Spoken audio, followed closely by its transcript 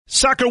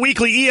Soccer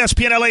Weekly,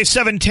 ESPN LA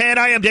 710.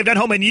 I am Dave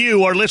Denholm, and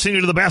you are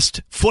listening to the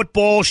best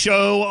football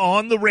show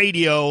on the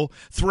radio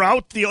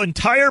throughout the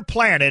entire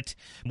planet.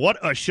 What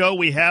a show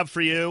we have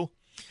for you.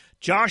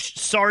 Josh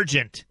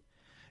Sargent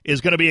is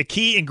going to be a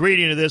key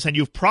ingredient of this, and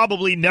you've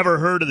probably never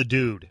heard of the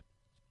dude.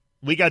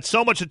 We got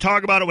so much to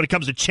talk about it when it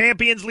comes to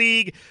Champions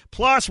League.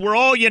 Plus, we're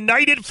all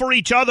united for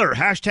each other.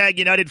 Hashtag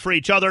united for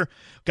each other.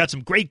 Got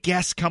some great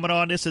guests coming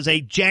on. This is a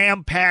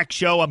jam-packed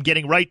show. I'm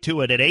getting right to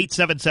it at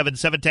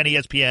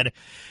 877-710-ESPN,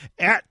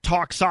 at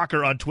Talk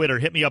Soccer on Twitter.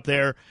 Hit me up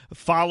there.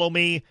 Follow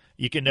me.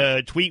 You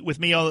can tweet with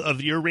me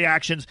of your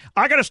reactions.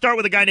 I got to start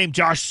with a guy named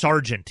Josh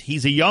Sargent.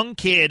 He's a young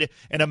kid,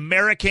 an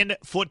American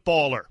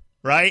footballer,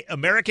 right?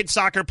 American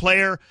soccer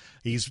player.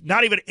 He's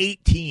not even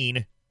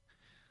 18.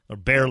 Or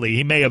barely.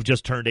 He may have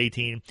just turned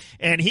 18.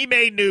 And he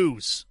made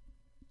news.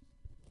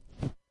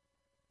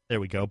 There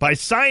we go. By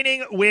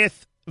signing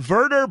with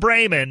Werder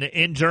Bremen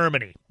in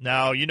Germany.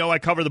 Now, you know I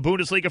cover the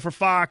Bundesliga for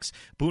Fox.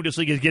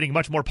 Bundesliga is getting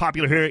much more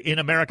popular here in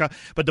America.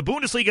 But the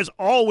Bundesliga has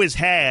always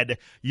had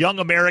young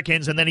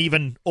Americans and then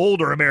even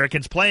older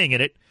Americans playing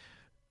in it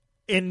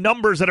in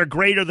numbers that are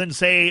greater than,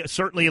 say,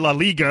 certainly La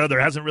Liga.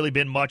 There hasn't really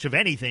been much of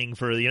anything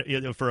for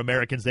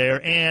Americans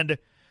there. And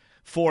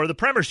for the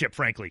Premiership,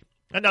 frankly.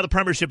 And now the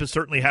Premiership has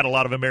certainly had a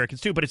lot of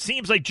Americans too, but it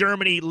seems like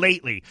Germany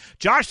lately.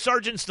 Josh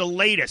Sargent's the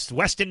latest.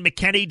 Weston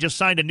McKennie just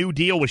signed a new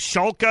deal with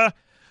Schalke,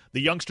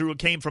 the youngster who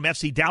came from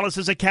FC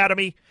Dallas's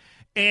academy.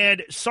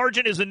 And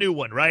Sargent is a new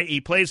one, right? He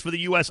plays for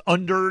the U.S.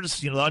 unders,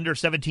 the under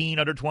 17,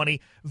 under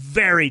 20.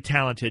 Very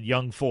talented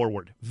young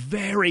forward.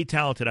 Very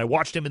talented. I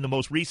watched him in the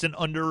most recent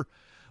under,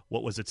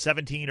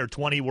 17 or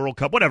 20 World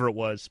Cup, whatever it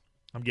was.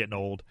 I'm getting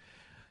old.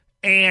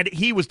 And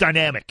he was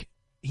dynamic.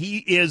 He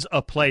is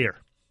a player.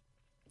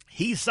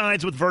 He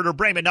signs with Werder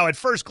Bremen. Now, at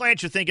first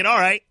glance, you're thinking, all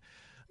right,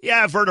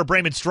 yeah, Werder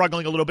Bremen's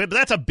struggling a little bit, but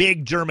that's a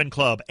big German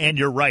club, and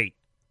you're right.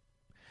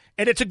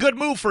 And it's a good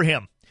move for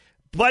him.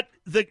 But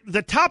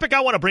the topic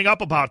I want to bring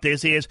up about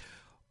this is,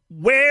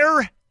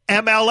 where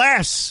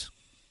MLS?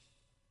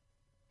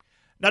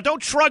 Now,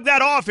 don't shrug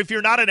that off if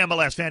you're not an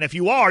MLS fan. If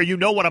you are, you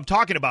know what I'm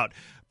talking about.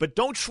 But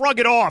don't shrug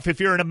it off if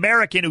you're an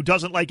American who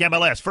doesn't like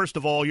MLS. First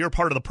of all, you're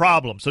part of the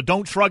problem, so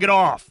don't shrug it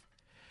off.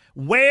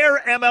 Where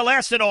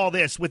MLS in all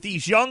this with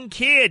these young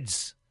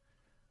kids?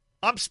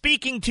 I'm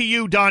speaking to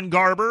you, Don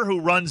Garber, who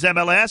runs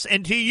MLS,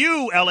 and to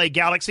you, LA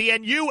Galaxy,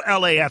 and you,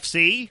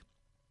 LAFC.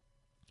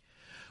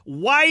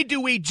 Why do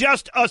we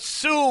just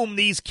assume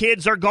these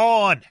kids are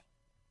gone?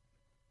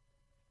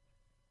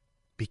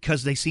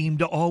 Because they seem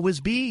to always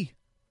be.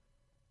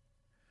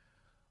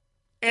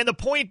 And the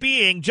point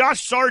being,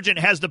 Josh Sargent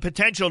has the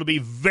potential to be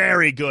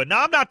very good.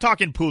 Now, I'm not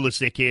talking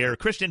Pulisic here,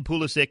 Christian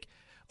Pulisic.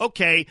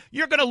 Okay,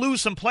 you're going to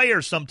lose some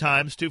players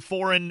sometimes to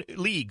foreign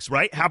leagues,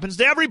 right? Happens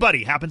to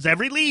everybody. Happens to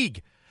every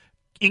league.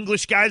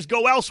 English guys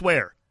go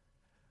elsewhere.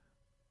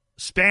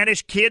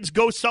 Spanish kids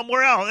go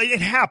somewhere else.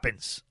 It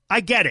happens.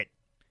 I get it.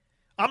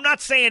 I'm not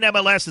saying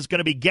MLS is going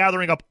to be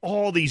gathering up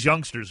all these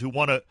youngsters who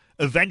want to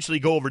eventually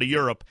go over to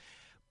Europe.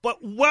 But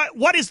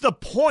what is the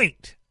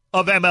point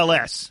of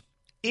MLS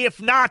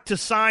if not to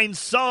sign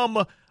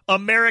some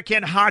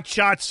American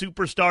hotshot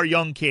superstar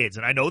young kids?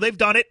 And I know they've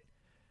done it.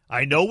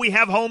 I know we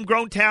have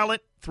homegrown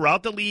talent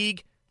throughout the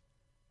league.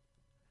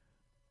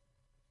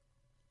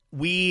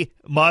 We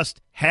must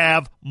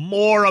have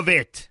more of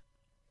it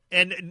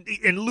and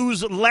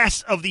lose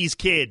less of these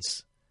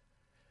kids.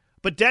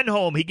 But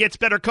Denholm, he gets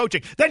better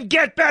coaching. Then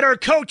get better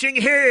coaching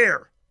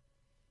here.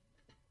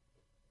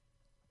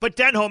 But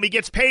Denholm, he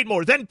gets paid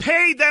more. Then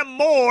pay them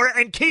more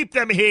and keep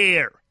them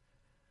here.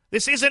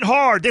 This isn't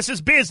hard. This is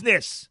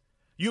business.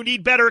 You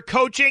need better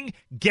coaching?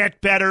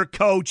 Get better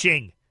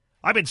coaching.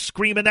 I've been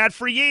screaming that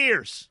for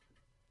years.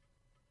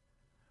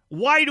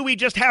 Why do we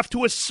just have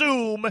to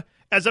assume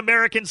as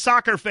American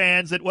soccer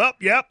fans that,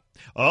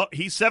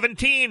 he's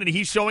 17 and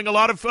he's showing a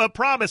lot of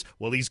promise.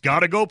 Well, he's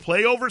got to go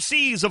play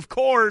overseas, of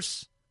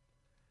course.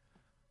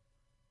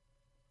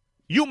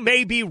 You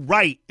may be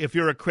right if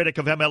you're a critic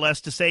of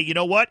MLS to say, you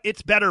know what,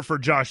 it's better for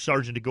Josh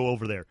Sargent to go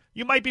over there.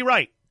 You might be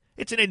right.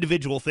 It's an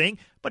individual thing,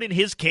 but in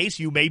his case,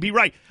 you may be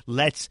right.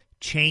 Let's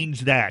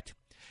change that,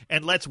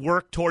 and let's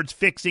work towards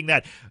fixing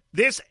that.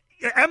 This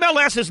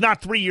MLS is not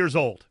 3 years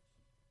old.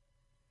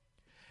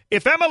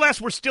 If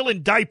MLS were still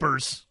in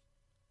diapers,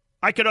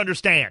 I could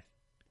understand.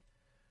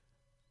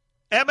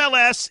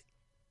 MLS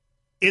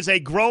is a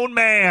grown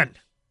man.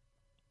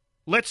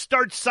 Let's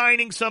start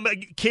signing some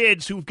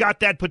kids who've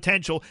got that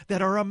potential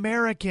that are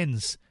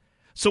Americans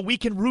so we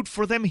can root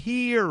for them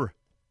here.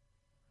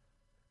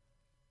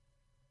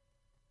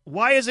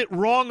 Why is it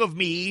wrong of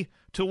me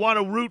to want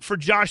to root for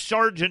Josh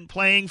Sargent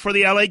playing for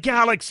the LA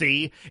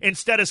Galaxy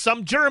instead of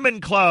some German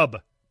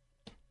club?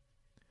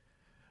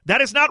 That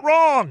is not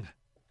wrong.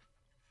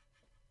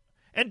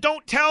 And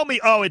don't tell me,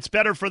 it's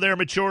better for their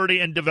maturity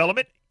and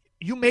development.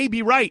 You may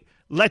be right.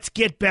 Let's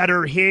get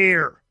better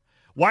here.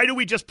 Why do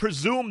we just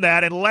presume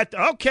that and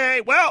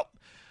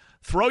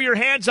throw your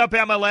hands up,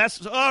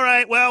 MLS. All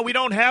right, we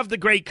don't have the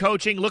great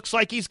coaching. Looks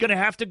like he's going to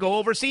have to go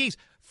overseas.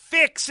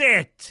 Fix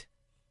it.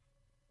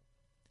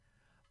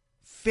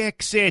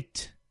 Fix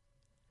it.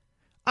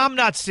 I'm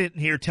not sitting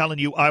here telling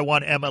you I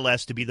want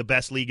MLS to be the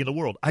best league in the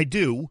world. I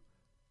do,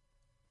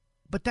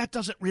 but that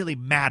doesn't really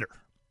matter.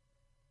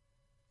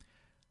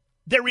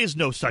 There is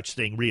no such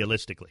thing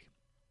realistically.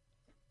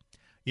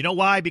 You know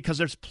why? Because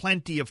there's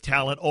plenty of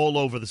talent all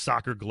over the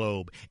soccer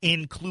globe,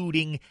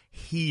 including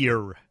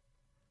here.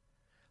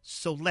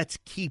 So let's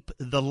keep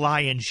the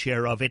lion's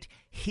share of it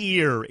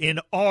here in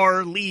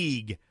our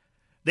league.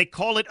 They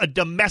call it a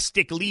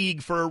domestic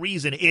league for a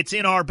reason. It's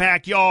in our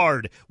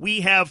backyard.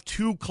 We have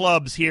 2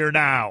 clubs here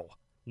now.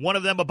 One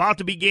of them about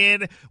to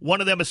begin,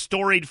 one of them a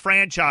storied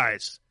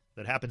franchise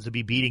that happens to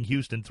be beating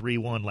Houston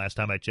 3-1 last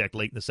time I checked,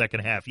 late in the second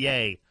half.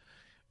 Yay.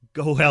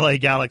 Go LA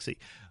Galaxy.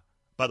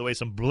 By the way,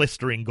 some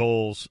blistering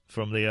goals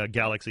from the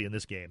Galaxy in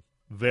this game.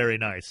 Very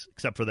nice,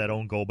 except for that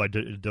own goal by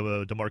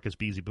DeMarcus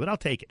Beasley, but I'll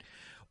take it.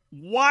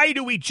 Why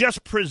do we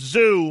just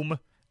presume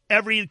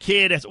every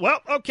kid has, well,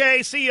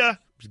 okay, see ya,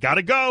 got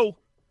to go?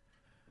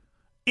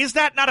 Is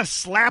that not a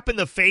slap in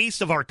the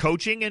face of our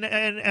coaching in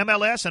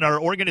MLS and our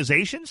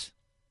organizations?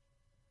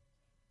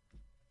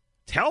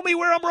 Tell me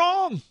where I'm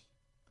wrong.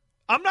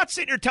 I'm not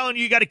sitting here telling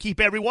you got to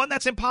keep everyone.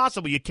 That's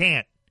impossible. You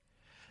can't.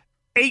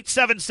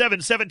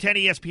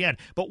 877-710-ESPN.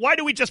 But why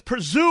do we just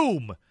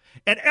presume?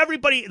 And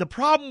everybody, the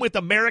problem with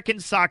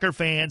American soccer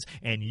fans,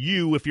 and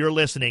you, if you're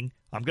listening,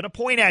 I'm going to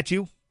point at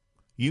you.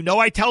 You know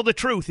I tell the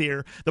truth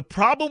here. The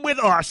problem with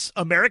us,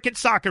 American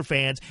soccer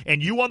fans,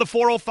 and you on the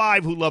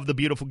 405 who love the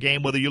beautiful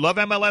game, whether you love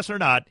MLS or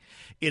not,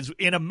 is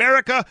in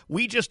America,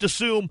 we just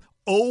assume,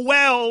 oh,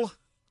 well,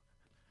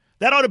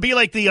 that ought to be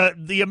like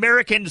the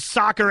American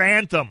soccer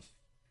anthem.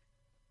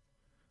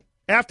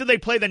 After they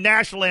play the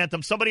national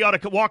anthem, somebody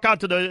ought to walk out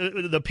to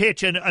the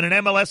pitch in an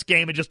MLS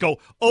game and just go,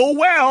 oh,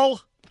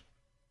 well.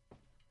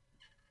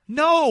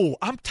 No,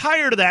 I'm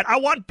tired of that. I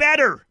want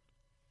better.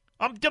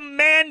 I'm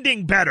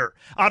demanding better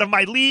out of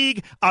my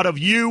league, out of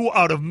you,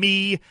 out of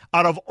me,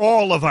 out of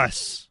all of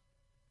us.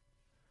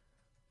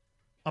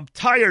 I'm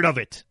tired of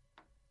it.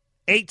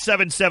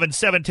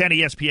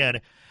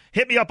 877-710-ESPN.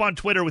 Hit me up on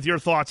Twitter with your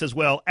thoughts as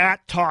well,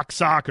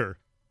 @TalkSoccer.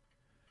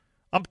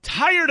 I'm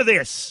tired of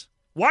this.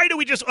 Why do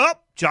we just,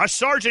 Josh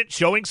Sargent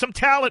showing some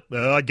talent.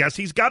 Well, I guess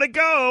he's got to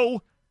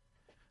go.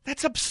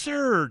 That's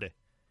absurd.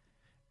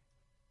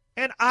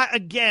 And I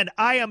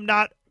am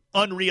not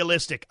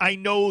unrealistic. I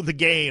know the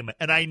game,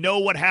 and I know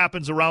what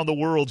happens around the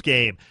world's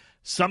game.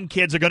 Some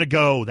kids are going to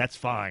go. That's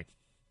fine.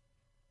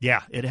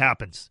 Yeah, it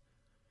happens.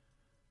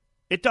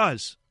 It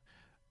does.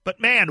 But,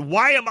 man,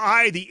 why am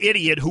I the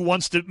idiot who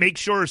wants to make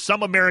sure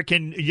some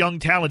American young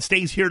talent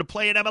stays here to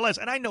play in MLS?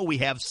 And I know we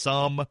have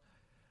some,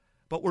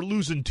 but we're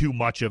losing too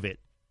much of it.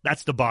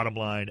 That's the bottom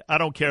line. I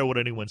don't care what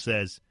anyone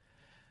says.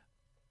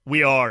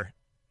 We are.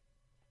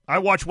 I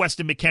watched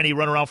Weston McKennie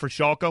run around for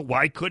Schalke.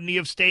 Why couldn't he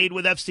have stayed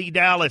with FC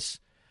Dallas?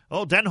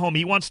 Oh, Denholm,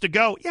 he wants to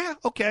go. Yeah,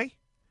 okay.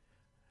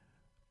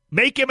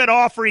 Make him an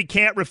offer he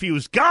can't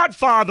refuse.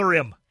 Godfather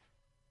him.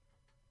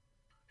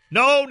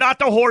 No, not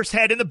the horse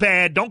head in the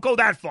bed. Don't go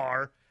that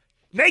far.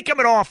 Make him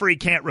an offer he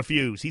can't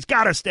refuse. He's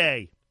got to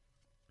stay.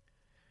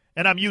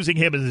 And I'm using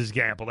him as an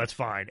example. That's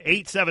fine.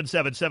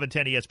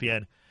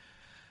 877-710-ESPN.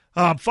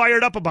 I'm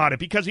fired up about it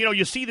because,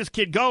 you see this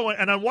kid go,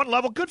 and on one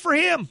level, good for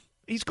him.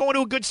 He's going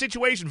to a good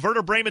situation.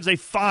 Werder Bremen's a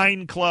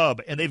fine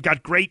club, and they've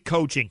got great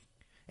coaching,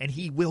 and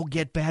he will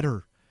get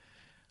better.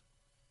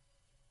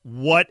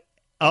 What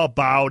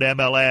about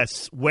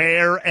MLS?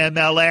 Where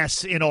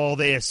MLS in all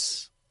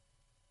this?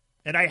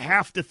 And I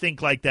have to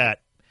think like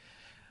that.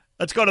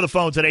 Let's go to the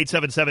phones at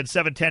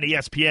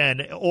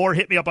 877-710-ESPN, or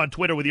hit me up on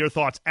Twitter with your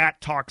thoughts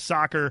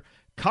 @TalkSoccer.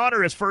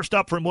 Connor is first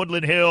up from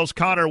Woodland Hills.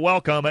 Connor,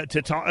 welcome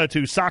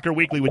to Soccer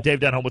Weekly with Dave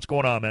Denholm. What's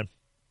going on, man?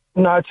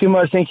 Not too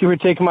much. Thank you for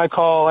taking my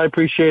call. I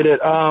appreciate it.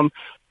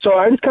 So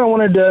I just kind of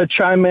wanted to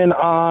chime in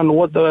on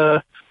what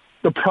the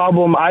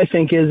problem I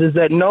think is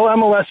that no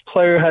MLS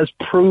player has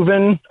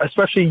proven,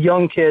 especially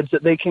young kids,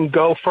 that they can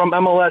go from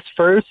MLS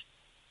first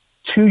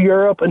to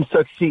Europe and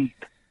succeed.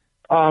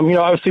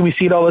 Obviously we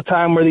see it all the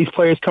time where these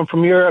players come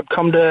from Europe,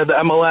 come to the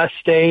MLS,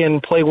 stay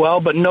and play well,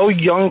 but no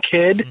young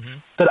kid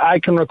that I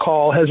can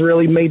recall has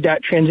really made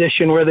that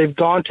transition where they've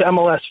gone to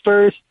MLS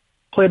first,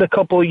 played a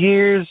couple of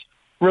years,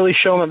 really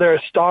shown that they're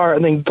a star,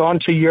 and then gone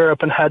to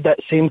Europe and had that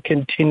same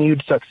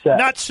continued success.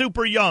 Not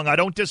super young. I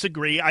don't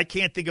disagree. I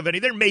can't think of any.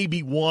 There may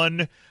be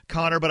one,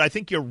 Connor, but I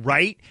think you're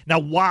right. Now,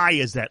 why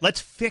is that?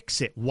 Let's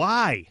fix it.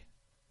 Why?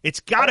 It's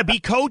got to be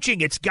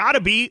coaching. It's got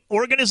to be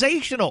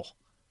organizational.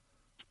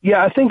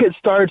 Yeah, I think it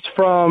starts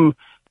from,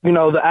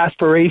 the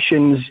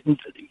aspirations.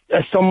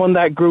 As someone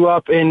that grew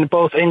up in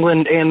both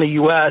England and the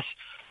U.S.,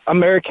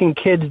 American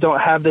kids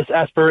don't have this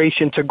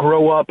aspiration to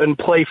grow up and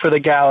play for the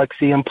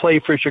Galaxy and play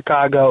for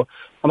Chicago.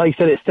 And like you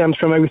said, it stems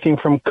from everything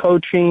from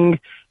coaching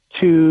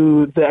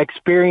to the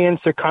experience.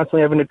 They're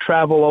constantly having to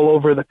travel all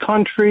over the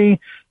country.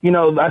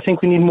 I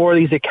think we need more of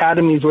these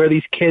academies where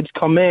these kids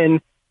come in,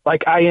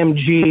 like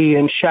IMG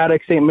and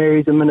Shattuck St.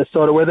 Mary's in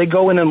Minnesota, where they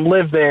go in and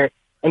live there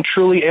and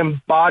truly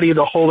embody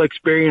the whole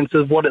experience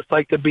of what it's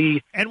like to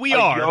be. And we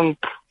are. Young...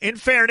 In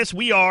fairness,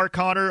 we are,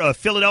 Connor,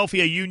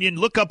 Philadelphia Union.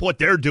 Look up what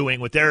they're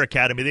doing with their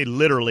academy. They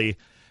literally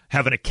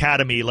have an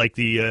academy like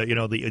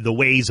the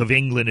ways of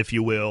England, if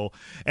you will.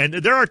 And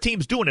there are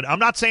teams doing it. I'm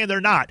not saying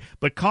they're not,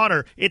 but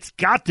Connor, it's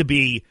got to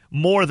be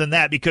more than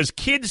that, because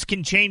kids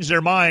can change their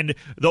mind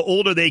the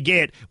older they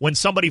get when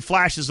somebody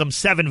flashes them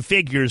 7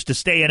 figures to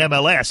stay in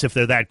MLS if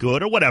they're that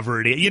good or whatever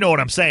it is. You know what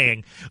I'm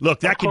saying? Look,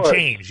 that can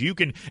change.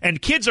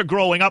 And kids are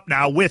growing up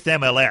now with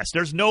MLS.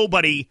 There's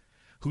nobody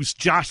who's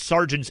Josh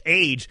Sargent's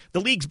age. The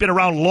league's been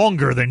around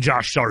longer than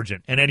Josh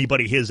Sargent and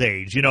anybody his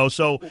age,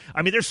 So,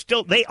 I mean,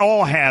 they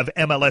all have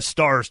MLS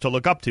stars to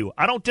look up to.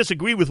 I don't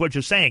disagree with what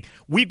you're saying.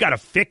 We've got to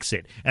fix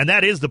it, and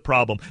that is the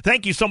problem.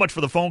 Thank you so much for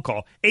the phone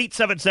call.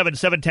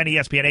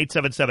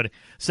 877-710-ESPN,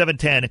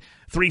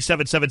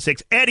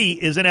 877-710-3776.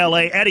 Eddie is in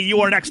L.A. Eddie,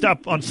 you are next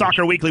up on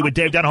Soccer Weekly with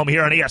Dave Denholm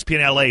here on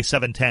ESPN LA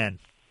 710.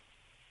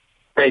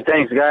 Hey,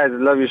 thanks, guys. I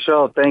love your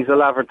show. Thanks a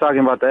lot for talking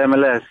about the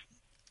MLS.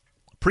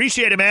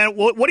 Appreciate it, man.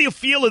 What do you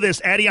feel of this,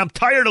 Eddie? I'm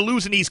tired of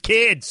losing these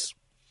kids.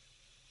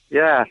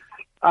 Yeah.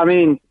 I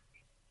mean,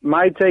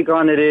 my take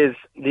on it is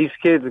these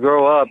kids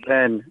grow up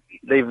and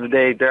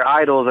their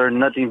idols are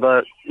nothing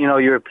but,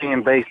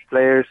 European-based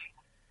players.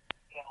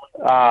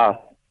 All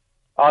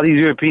these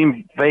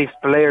European-based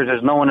players,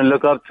 there's no one to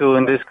look up to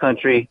in this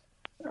country.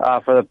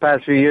 For the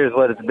past few years,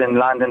 it's been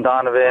Landon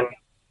Donovan,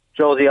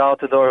 Josie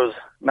Altidore, who's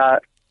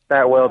not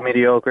that well,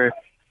 mediocre.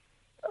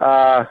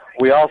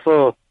 We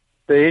also...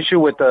 The issue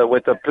with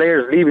the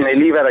players leaving, they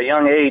leave at a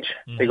young age.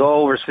 Mm-hmm. They go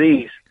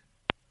overseas.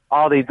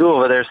 All they do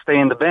over there is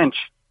stay on the bench.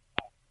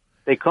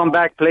 They come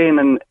back playing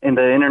in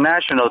the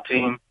international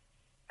team,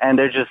 and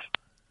they're just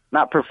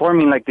not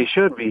performing like they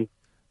should be.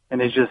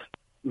 And there's just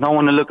no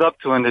one to look up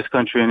to in this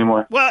country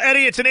anymore. Well,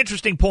 Eddie, it's an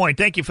interesting point.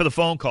 Thank you for the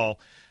phone call.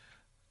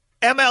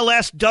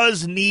 MLS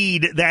does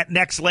need that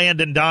next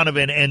Landon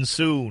Donovan, and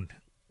soon.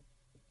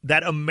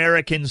 That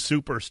American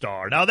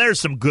superstar. Now, there's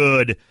some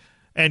good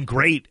and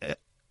great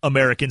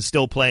Americans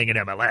still playing in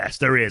MLS.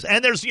 There is.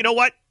 And there's, you know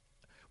what?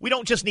 We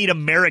don't just need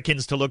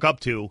Americans to look up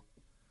to.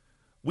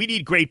 We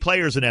need great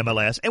players in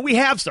MLS, and we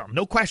have some,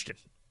 no question.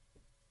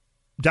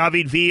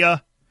 David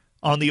Villa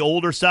on the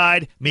older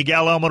side,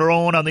 Miguel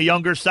Almiron on the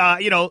younger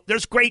side.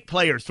 There's great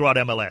players throughout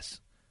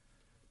MLS.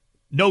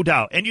 No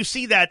doubt. And you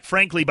see that,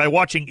 frankly, by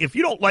watching. If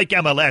you don't like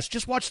MLS,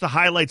 just watch the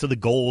highlights of the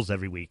goals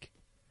every week.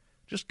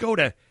 Just go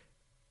to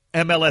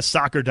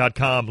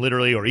MLSsoccer.com,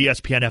 literally, or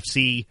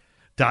ESPNFC.us.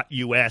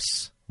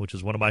 Which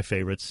is one of my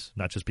favorites,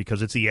 not just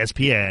because it's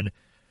ESPN.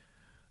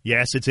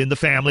 Yes, it's in the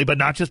family, but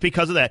not just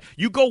because of that.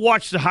 You go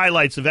watch the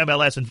highlights of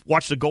MLS and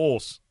watch the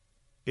goals.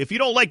 If you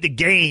don't like the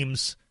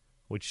games,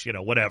 which,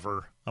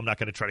 whatever, I'm not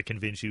going to try to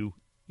convince you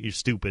you're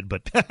stupid,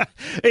 but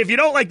if you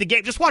don't like the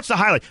game, just watch the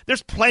highlight.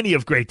 There's plenty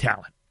of great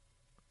talent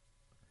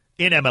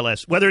in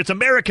MLS. Whether it's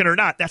American or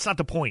not, that's not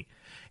the point.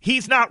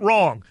 He's not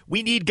wrong.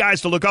 We need guys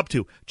to look up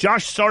to.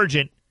 Josh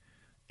Sargent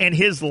and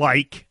his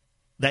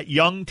that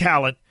young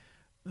talent,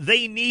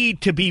 they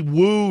need to be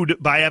wooed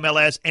by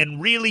MLS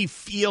and really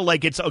feel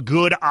like it's a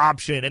good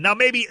option. And now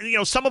maybe,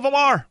 some of them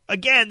are.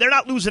 Again, they're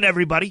not losing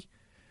everybody,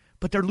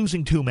 but they're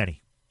losing too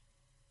many.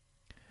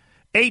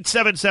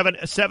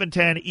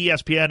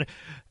 877-710-ESPN.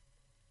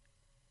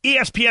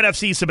 ESPN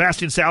FC,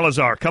 Sebastian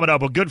Salazar coming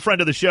up, a good friend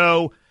of the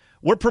show.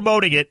 We're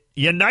promoting it.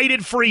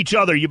 United for each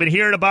other. You've been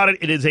hearing about it.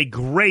 It is a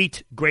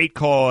great, great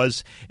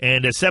cause,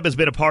 and Seb has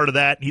been a part of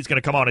that. He's going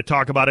to come on and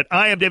talk about it.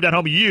 I am Dave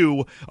Denholm.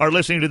 You are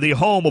listening to the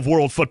home of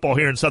world football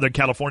here in Southern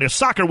California,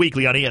 Soccer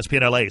Weekly on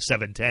ESPN LA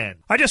 710.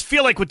 I just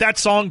feel like with that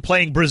song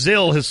playing,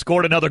 Brazil has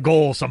scored another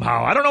goal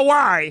somehow. I don't know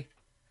why.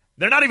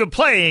 They're not even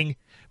playing,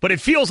 but it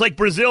feels like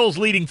Brazil's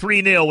leading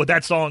 3-0 with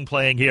that song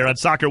playing here on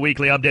Soccer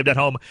Weekly. I'm Dave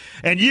Denholm,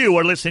 and you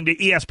are listening to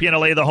ESPN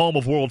LA, the home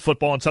of world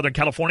football in Southern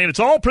California. And it's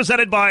all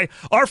presented by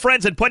our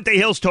friends at Puente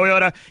Hills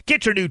Toyota.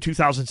 Get your new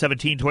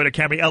 2017 Toyota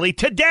Camry LE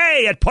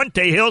today at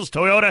Puente Hills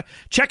Toyota.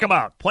 Check them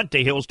out,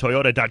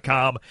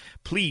 PuenteHillsToyota.com.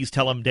 Please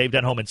tell them Dave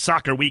Denholm and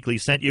Soccer Weekly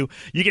sent you.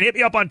 You can hit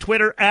me up on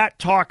Twitter at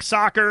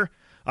TalkSoccer.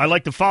 I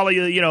like to follow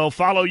you,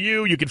 follow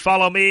you. You can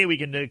follow me. We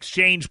can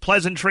exchange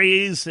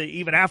pleasantries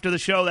even after the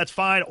show. That's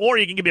fine. Or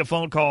you can give me a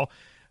phone call,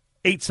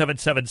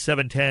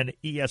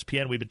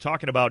 877-710-ESPN. We've been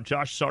talking about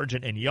Josh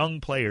Sargent and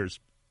young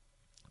players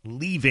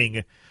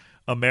leaving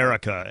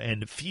America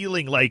and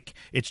feeling like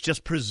it's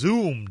just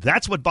presumed.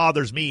 That's what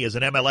bothers me as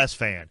an MLS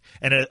fan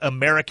and an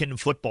American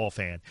football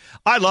fan.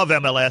 I love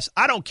MLS.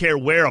 I don't care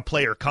where a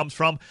player comes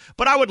from,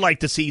 but I would like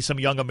to see some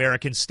young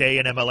Americans stay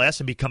in MLS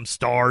and become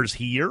stars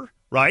here.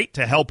 Right,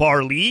 to help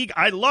our league.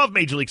 I love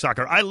Major League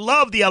Soccer. I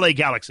love the LA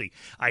Galaxy.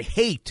 I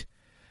hate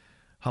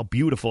how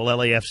beautiful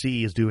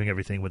LAFC is doing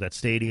everything with that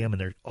stadium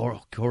and their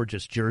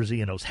gorgeous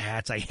jersey and those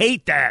hats. I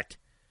hate that.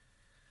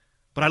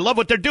 But I love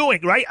what they're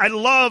doing, right? I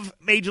love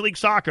Major League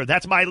Soccer.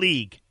 That's my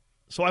league.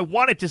 So I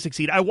want it to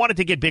succeed. I want it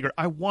to get bigger.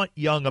 I want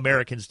young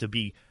Americans to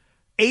be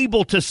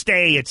able to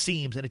stay, it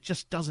seems, and it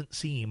just doesn't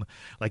seem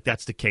like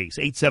that's the case.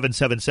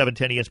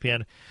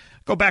 877-710-ESPN.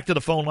 Go back to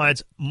the phone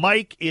lines.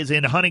 Mike is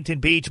in Huntington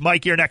Beach.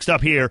 Mike, you're next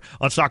up here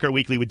on Soccer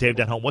Weekly with Dave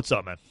Denholm. What's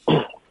up, man?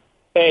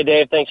 Hey,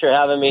 Dave. Thanks for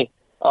having me.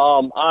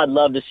 I'd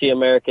love to see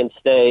Americans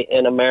stay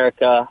in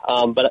America,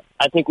 but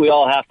I think we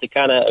all have to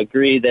kind of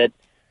agree that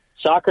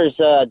soccer's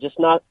just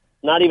not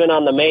even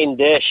on the main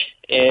dish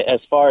as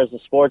far as the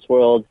sports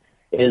world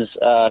is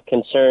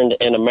concerned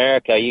in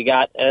America. You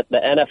got the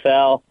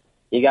NFL,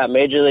 you got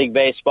Major League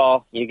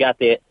Baseball, you got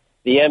the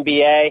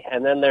NBA,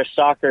 and then there's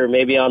soccer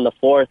maybe on the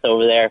fourth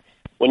over there.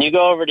 When you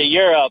go over to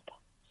Europe,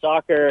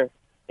 soccer,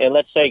 and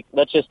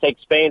let's just take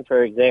Spain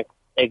for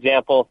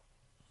example.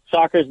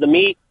 Soccer's the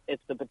meat,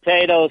 it's the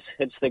potatoes,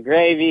 it's the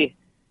gravy,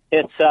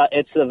 it's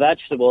the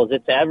vegetables,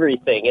 it's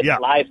everything. It's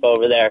life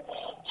over there.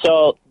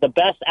 So the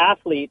best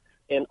athletes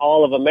in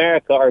all of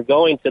America are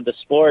going to the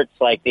sports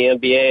like the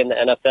NBA and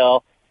the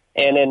NFL.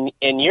 And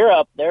in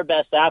Europe, their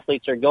best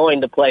athletes are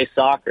going to play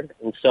soccer.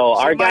 And so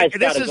our guys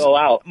got to go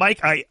out.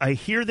 Mike, I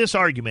hear this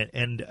argument,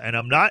 and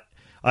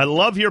I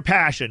love your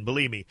passion,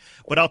 believe me.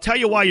 But I'll tell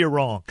you why you're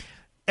wrong.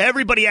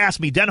 Everybody asks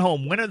me,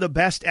 Denholm, when are the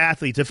best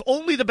athletes? If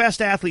only the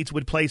best athletes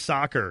would play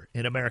soccer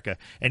in America.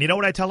 And you know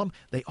what I tell them?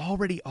 They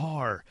already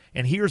are.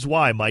 And here's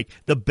why, Mike.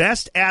 The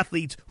best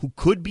athletes who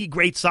could be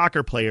great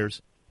soccer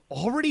players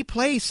already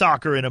play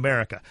soccer in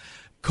America.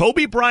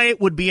 Kobe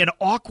Bryant would be an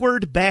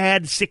awkward,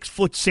 bad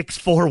 6'6"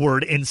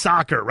 forward in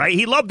soccer, right?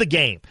 He loved the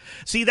game.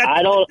 See that?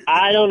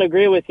 I don't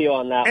agree with you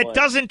on that. It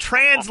doesn't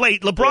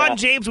translate. LeBron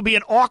James would be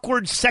an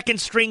awkward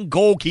second-string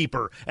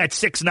goalkeeper at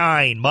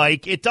 6'9",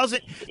 Mike. It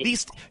doesn't. He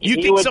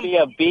would be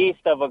a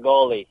beast of a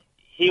goalie.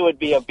 He would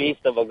be a beast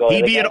of a goalie.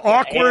 He'd be an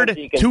awkward,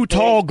 too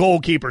tall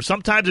goalkeeper.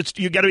 Sometimes it's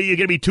you got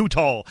to be too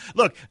tall.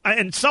 Look,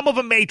 and some of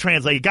them may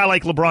translate. A guy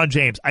like LeBron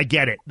James, I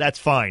get it. That's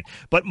fine.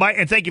 But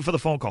and thank you for the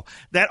phone call.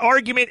 That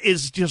argument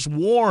is just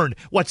worn.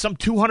 What, some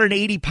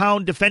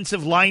 280-pound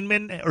defensive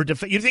lineman or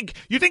you think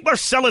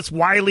Marcellus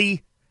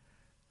Wiley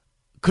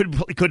could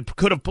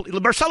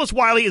have? Marcellus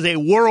Wiley is a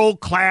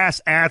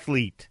world-class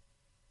athlete,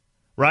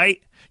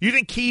 right? You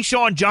think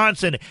Keyshawn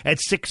Johnson at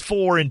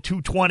 6'4" and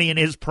 220 in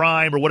his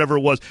prime or whatever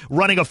it was,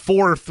 running a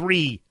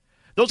 4.3.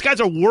 Those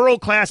guys are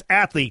world-class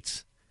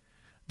athletes.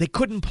 They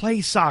couldn't play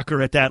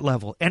soccer at that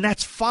level, and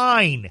that's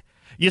fine.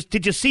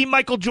 Did you see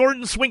Michael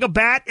Jordan swing a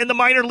bat in the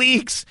minor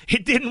leagues?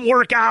 It didn't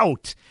work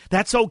out.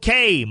 That's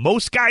okay.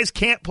 Most guys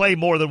can't play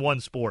more than one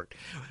sport.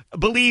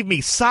 Believe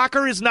me,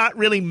 soccer is not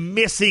really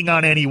missing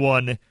on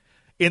anyone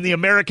in the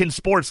American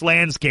sports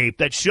landscape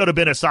that should have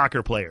been a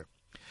soccer player.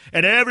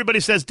 And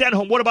everybody says,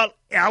 Denholm, what about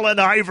Allen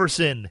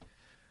Iverson?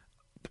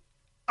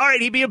 All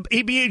right, he'd be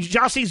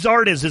Joshi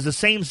Zardes is the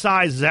same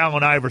size as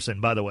Allen Iverson,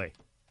 by the way.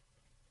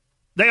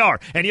 They are.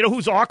 And you know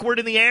who's awkward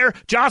in the air?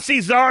 Joshi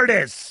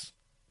Zardes.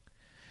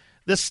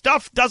 The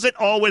stuff doesn't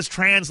always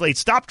translate.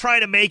 Stop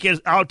trying to make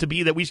it out to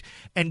be that we...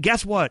 And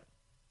guess what?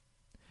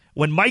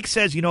 When Mike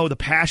says, the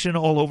passion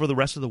all over the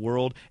rest of the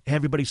world,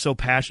 everybody's so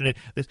passionate.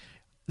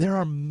 There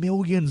are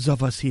millions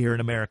of us here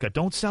in America.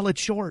 Don't sell it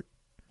short.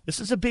 This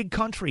is a big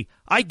country.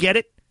 I get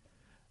it.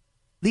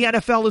 The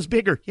NFL is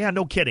bigger. Yeah,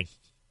 no kidding.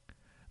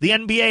 The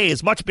NBA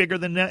is much bigger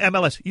than the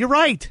MLS. You're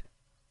right.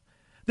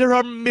 There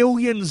are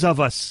millions of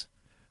us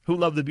who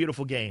love the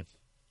beautiful game.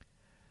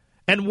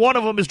 And one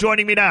of them is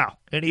joining me now,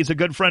 and he's a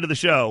good friend of the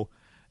show.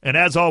 And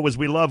as always,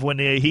 we love when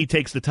he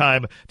takes the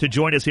time to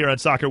join us here on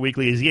Soccer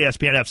Weekly. Is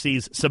ESPN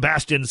FC's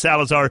Sebastian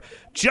Salazar,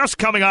 just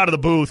coming out of the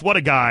booth. What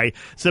a guy.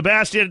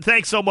 Sebastian,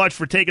 thanks so much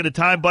for taking the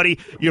time, buddy.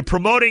 You're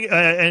promoting,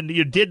 and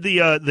you did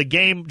the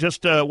game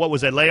just, what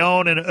was it,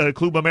 Leon and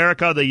Club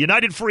America, the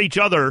United for Each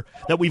Other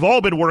that we've all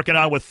been working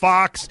on with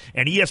Fox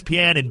and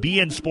ESPN and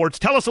BN Sports.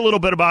 Tell us a little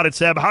bit about it,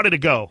 Seb. How did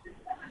it go?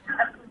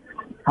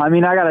 I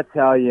mean, I got to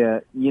tell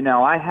you,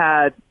 I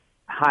had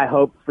high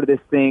hopes for this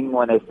thing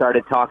when they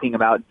started talking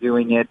about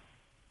doing it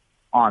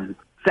on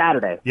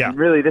Saturday. Yeah. And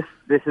really, this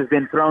has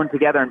been thrown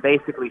together in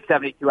basically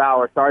 72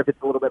 hours. Sorry if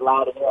it's a little bit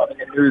loud in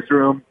the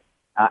newsroom.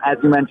 As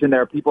you mentioned,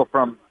 there are people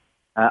from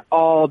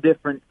all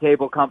different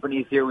cable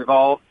companies here. We've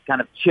all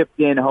kind of chipped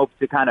in, hoped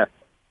to kind of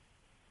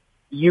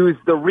use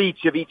the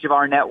reach of each of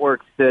our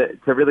networks to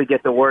really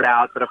get the word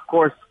out. But of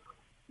course,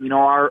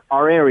 our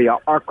area,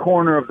 our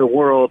corner of the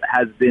world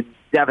has been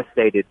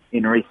devastated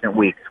in recent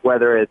weeks,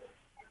 whether it's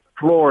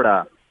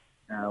Florida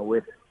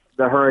with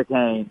the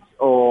hurricanes,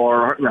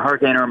 or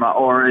Hurricane Irma,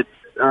 or it's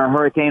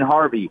Hurricane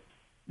Harvey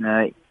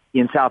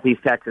in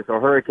southeast Texas, or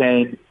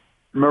Hurricane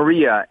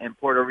Maria in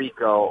Puerto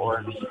Rico,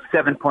 or the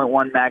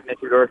 7.1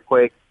 magnitude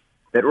earthquake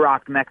that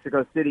rocked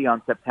Mexico City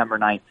on September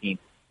 19th.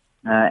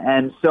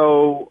 And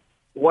so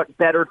what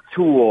better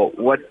tool,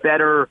 what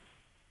better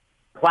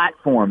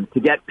platform to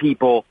get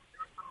people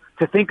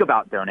to think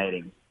about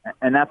donating?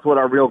 And that's what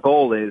our real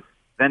goal is,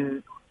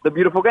 than the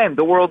beautiful game,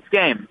 the world's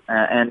game.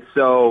 And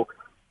so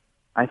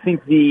I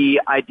think the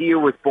idea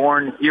was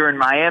born here in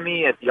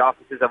Miami at the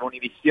offices of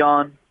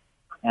Univision,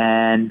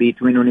 and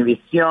between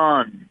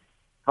Univision,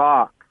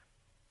 Fox,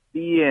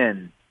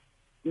 BN,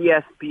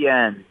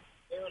 ESPN,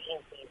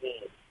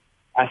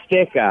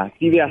 Azteca,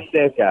 TV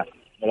Azteca.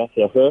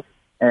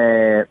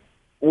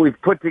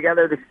 We've put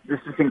together this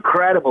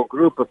incredible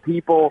group of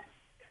people.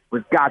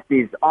 We've got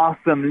these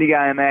awesome Liga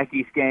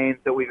MX games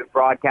that we've been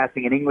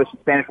broadcasting in English and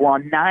Spanish. We're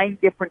on 9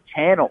 different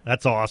channels.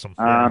 That's awesome.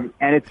 Yeah.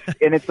 And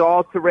it's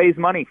all to raise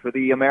money for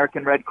the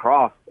American Red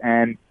Cross.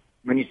 And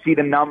when you see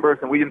the numbers,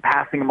 and we've been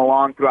passing them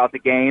along throughout the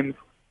games,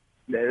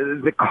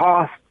 the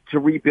cost to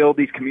rebuild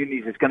these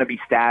communities is going to be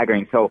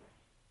staggering. So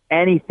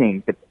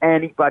anything that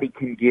anybody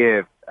can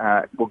give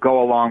will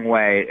go a long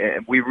way.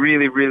 We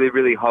really, really,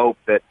 really hope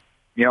that,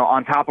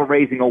 on top of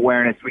raising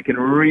awareness, we can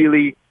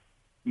really,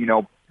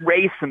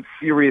 raise some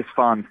serious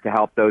funds to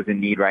help those in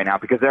need right now,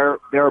 because there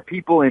are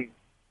people in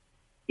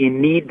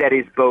need that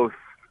is both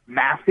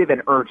massive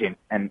and urgent,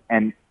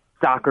 and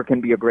soccer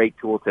can be a great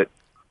tool to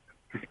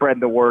spread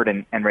the word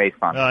and raise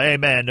funds.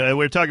 Amen.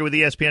 We're talking with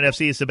ESPN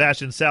FC,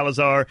 Sebastian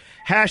Salazar.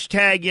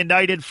 Hashtag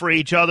United for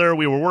Each Other.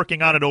 We were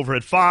working on it over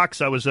at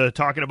Fox. I was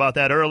talking about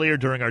that earlier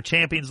during our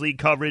Champions League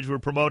coverage. We're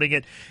promoting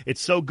it.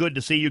 It's so good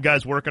to see you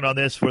guys working on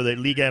this for the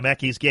Liga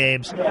MX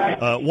games.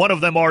 One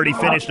of them already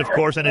finished, of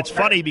course, and it's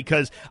funny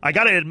because I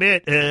got to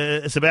admit,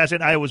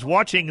 Sebastian, I was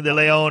watching the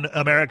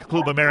León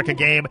Club America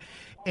game,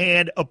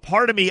 and a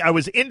part of me, I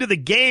was into the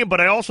game,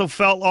 but I also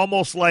felt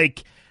almost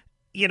like,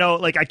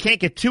 I can't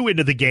get too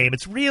into the game.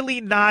 It's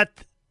really not,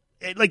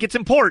 it's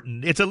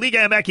important. It's a Liga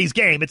MX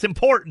game. It's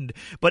important,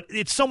 but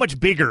it's so much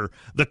bigger,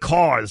 the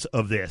cause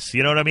of this.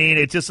 You know what I mean?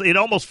 It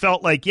almost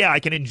felt like, I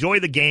can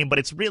enjoy the game, but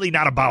it's really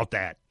not about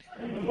that.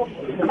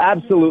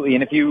 Absolutely.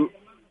 And if you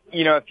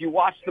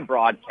watch the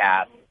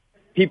broadcast,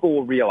 people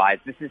will realize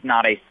this is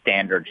not a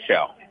standard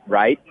show,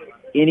 right?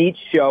 In each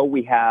show,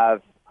 we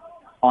have,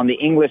 on the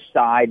English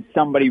side,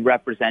 somebody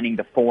representing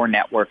the 4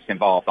 networks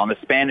involved. On the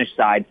Spanish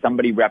side,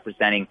 somebody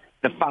representing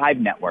the 5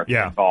 networks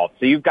involved.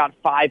 So you've got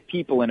 5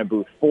 people in a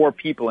booth, 4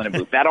 people in a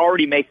booth. That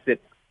already makes it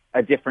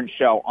a different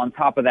show. On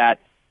top of that,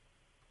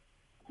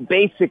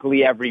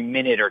 basically every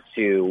minute or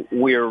two,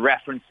 we're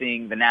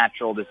referencing the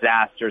natural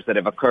disasters that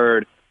have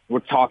occurred. We're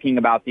talking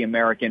about the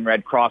American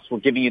Red Cross. We're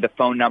giving you the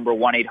phone number,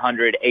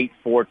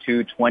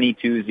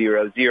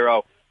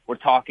 1-800-842-2200. We're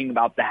talking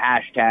about the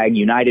hashtag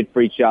United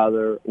for Each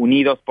Other,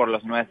 Unidos por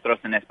los Nuestros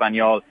in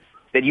Espanol,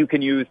 that you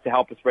can use to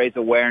help us raise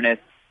awareness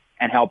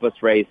and help us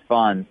raise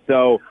funds.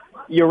 So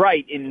you're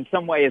right, in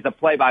some way, as a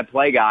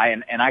play-by-play guy,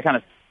 and I kind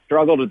of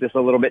struggled with this a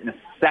little bit in the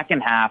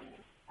second half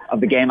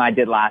of the game I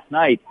did last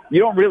night,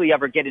 you don't really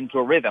ever get into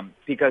a rhythm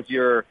because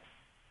you're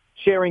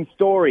sharing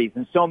stories,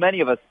 and so many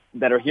of us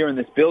that are here in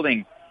this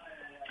building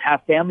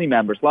have family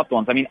members, loved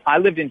ones. I mean, I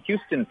lived in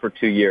Houston for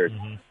 2 years,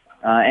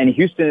 and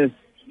Houston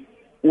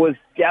was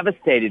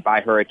devastated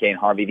by Hurricane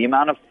Harvey. The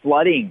amount of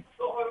flooding,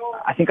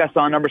 I think I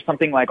saw a number,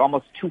 something like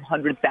almost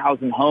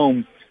 200,000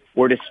 homes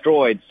were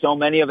destroyed. So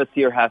many of us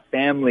here have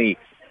family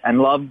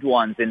and loved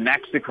ones in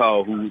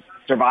Mexico who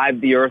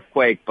survived the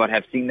earthquake but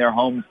have seen their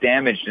homes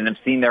damaged and have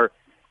seen their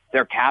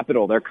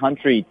capital, their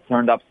country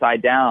turned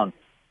upside down.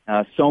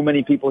 So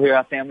many people here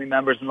have family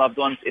members and loved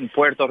ones in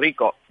Puerto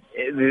Rico.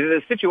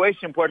 The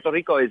situation in Puerto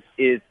Rico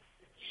is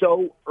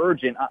so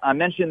urgent. I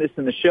mentioned this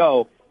in the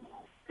show.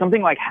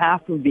 Something like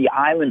half of the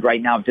island right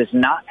now does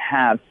not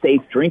have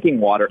safe drinking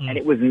water, and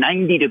it was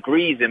 90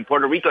 degrees in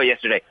Puerto Rico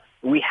yesterday.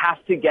 We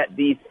have to get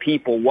these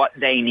people what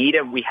they need,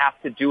 and we have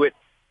to do it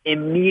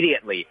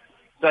immediately.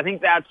 So I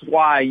think that's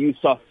why you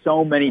saw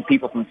so many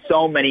people from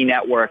so many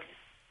networks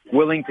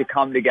willing to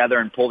come together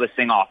and pull this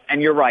thing off.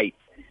 And you're right.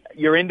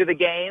 You're into the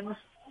games,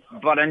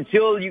 but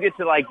until you get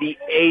to like the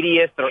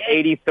 80th or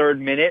 83rd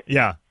minute,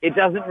 it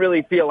doesn't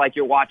really feel like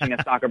you're watching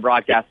a soccer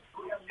broadcast.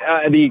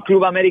 The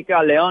Club America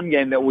León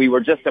game that we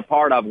were just a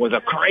part of was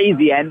a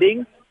crazy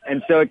ending,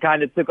 and so it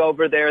kind of took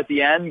over there at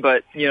the end.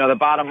 But, the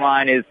bottom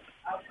line is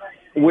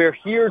we're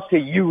here to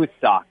use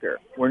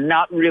soccer. We're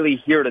not really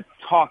here to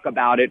talk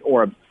about it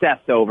or obsess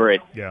over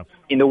it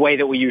in the way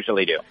that we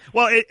usually do.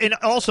 Well, and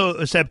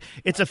also, Seb,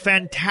 it's a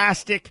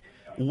fantastic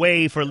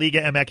way for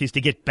Liga MX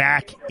to get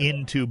back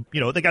into,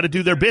 they got to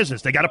do their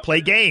business. They got to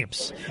play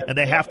games, and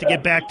they have to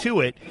get back to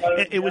it.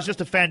 It was just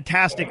a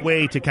fantastic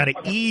way to kind of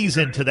ease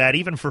into that,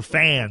 even for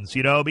fans,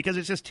 because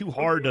it's just too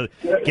hard to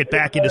get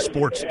back into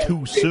sports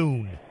too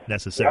soon,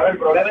 necessarily.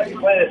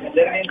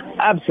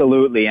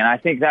 Absolutely, and I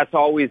think that's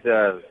always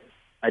a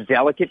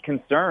delicate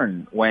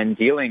concern when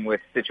dealing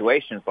with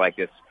situations like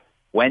this.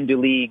 When do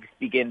leagues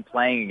begin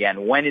playing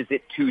again? When is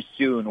it too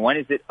soon? When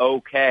is it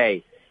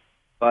okay?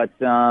 But,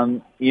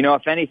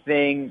 if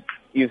anything,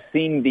 you've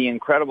seen the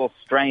incredible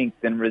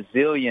strength and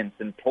resilience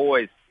and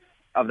poise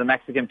of the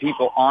Mexican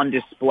people on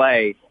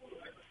display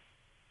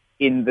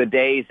in the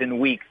days and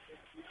weeks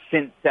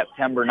since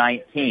September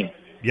 19th.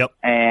 Yep.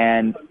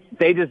 And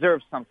they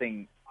deserve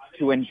something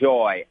to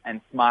enjoy and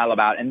smile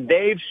about. And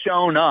they've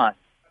shown us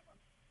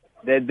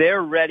that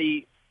they're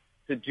ready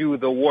to do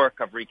the work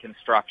of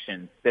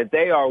reconstruction, that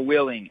they are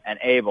willing and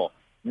able.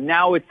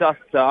 Now it's up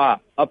to us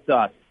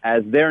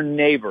as their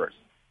neighbors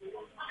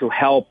to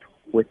help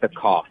with the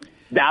cost.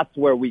 That's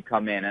where we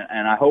come in,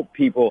 and I hope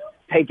people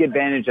take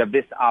advantage of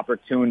this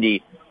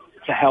opportunity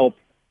to help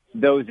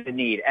those in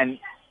need. And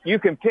you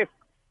can pick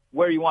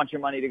where you want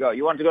your money to go.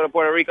 You want to go to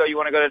Puerto Rico, you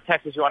want to go to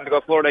Texas, you want to go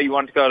to Florida, you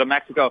want to go to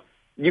Mexico.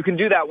 You can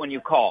do that when you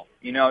call.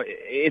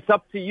 It's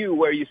up to you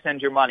where you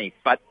send your money,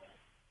 but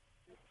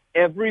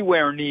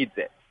everywhere needs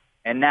it,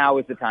 and now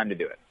is the time to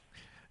do it.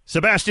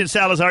 Sebastian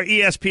Salazar,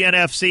 ESPN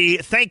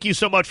FC, thank you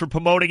so much for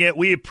promoting it.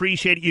 We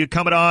appreciate you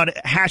coming on.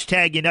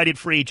 Hashtag United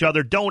for Each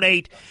Other.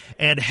 Donate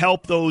and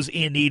help those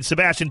in need.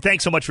 Sebastian,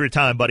 thanks so much for your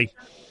time, buddy.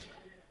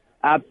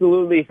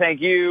 Absolutely.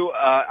 Thank you.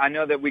 I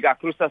know that we got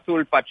Cruz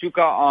Azul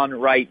Pachuca on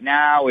right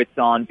now. It's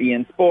on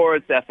BN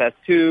Sports,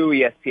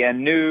 FS2, ESPN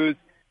News,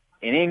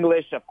 in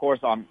English, of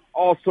course, on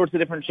all sorts of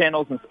different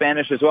channels, in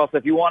Spanish as well. So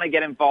if you want to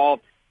get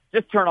involved,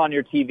 just turn on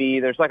your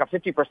TV. There's like a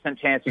 50%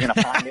 chance you're going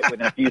to find it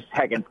within a few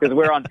seconds because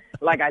we're on,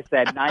 like I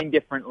said, 9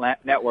 different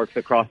networks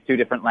across 2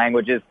 different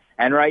languages.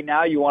 And right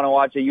now you want to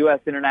watch a U.S.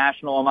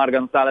 international, Omar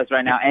Gonzalez,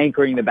 right now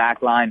anchoring the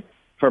back line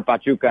for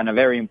Pachuca in a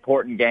very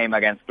important game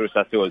against Cruz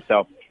Azul.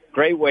 So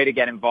great way to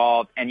get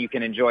involved, and you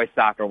can enjoy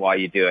soccer while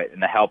you do it.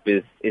 And the help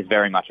is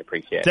very much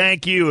appreciated.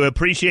 Thank you.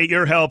 Appreciate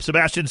your help.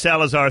 Sebastian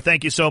Salazar,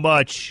 thank you so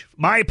much.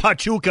 My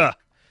Pachuca.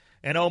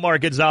 And Omar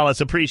Gonzalez,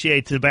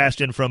 appreciate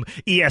Sebastian from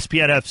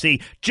ESPN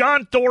FC.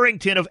 John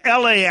Thorrington of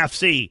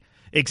LAFC,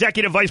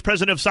 Executive Vice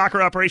President of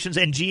Soccer Operations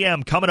and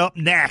GM, coming up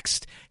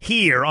next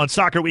here on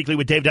Soccer Weekly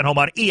with Dave Denholm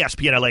on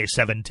ESPN LA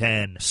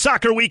 710.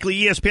 Soccer Weekly,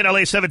 ESPN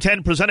LA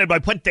 710, presented by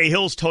Puente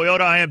Hills Toyota.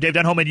 I am Dave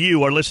Denholm, and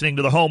you are listening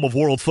to the home of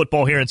world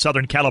football here in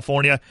Southern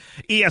California,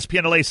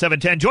 ESPN LA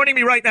 710. Joining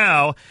me right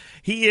now,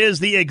 he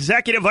is the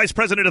Executive Vice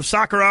President of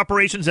Soccer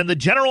Operations and the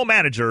General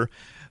Manager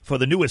for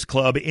the newest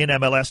club in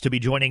MLS to be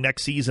joining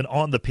next season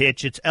on the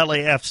pitch. It's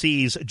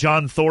LAFC's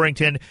John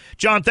Thorrington.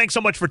 John, thanks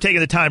so much for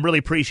taking the time. Really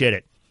appreciate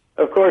it.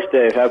 Of course,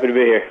 Dave. Happy to be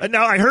here.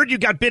 Now, I heard you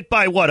got bit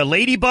by, a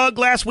ladybug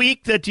last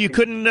week that you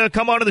couldn't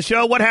come onto the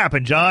show? What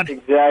happened, John?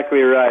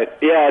 Exactly right.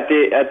 Yeah,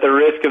 at the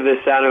risk of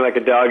this sounding like a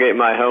dog ate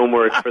my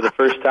homework, for the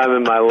first time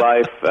in my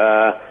life,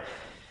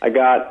 I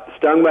got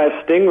stung by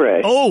a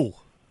stingray.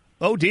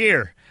 Oh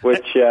dear.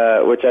 Which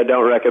I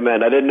don't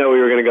recommend. I didn't know we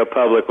were going to go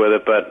public with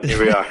it, but here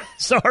we are.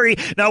 Sorry.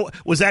 Now,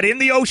 was that in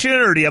the ocean,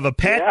 or do you have a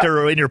pet,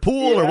 or in your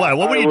pool, or what?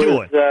 What were you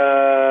doing?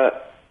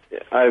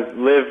 I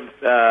lived,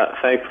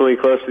 thankfully,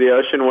 close to the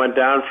ocean, went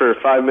down for a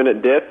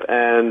 5-minute dip,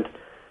 and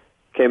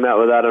came out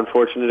with that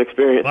unfortunate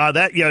experience. Wow,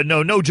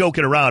 no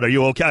joking around. Are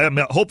you okay? I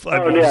mean,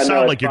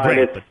 sound like you're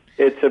great.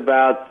 It's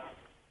about,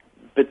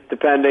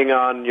 depending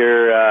on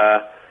your...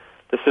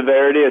 the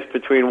severity is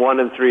between 1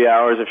 and 3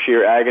 hours of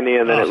sheer agony,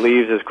 and then it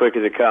leaves as quick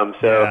as it comes.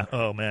 So, yeah.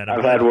 Oh man,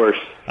 I've had worse.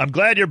 I'm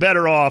glad you're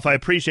better off. I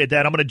appreciate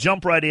that. I'm going to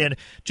jump right in.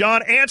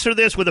 John, answer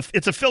this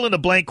it's a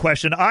fill-in-the-blank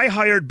question. I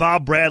hired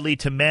Bob Bradley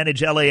to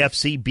manage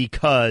LAFC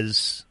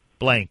because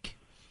blank.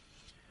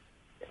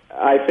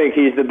 I think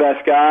he's the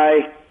best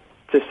guy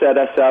to set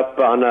us up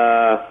on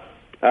a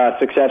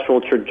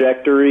successful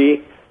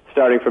trajectory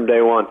starting from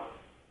day one.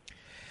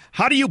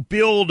 How do you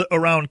build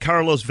around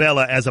Carlos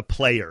Vela as a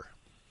player?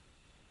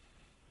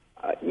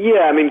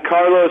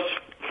 Carlos,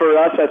 for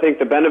us, I think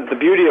the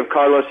beauty of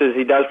Carlos is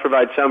he does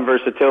provide some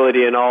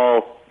versatility in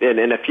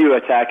a few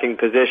attacking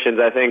positions.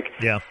 I think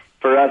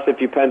for us,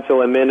 if you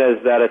pencil him in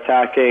as that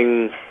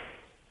attacking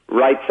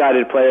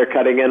right-sided player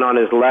cutting in on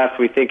his left,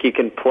 we think he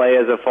can play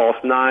as a false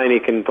 9. He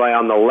can play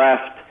on the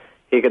left.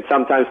 He could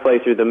sometimes play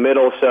through the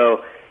middle.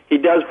 So he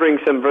does bring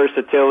some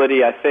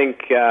versatility. I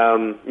think,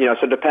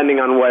 so depending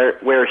on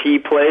where he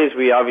plays,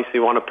 we obviously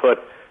want to put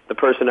the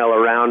personnel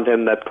around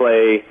him that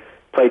play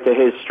to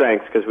his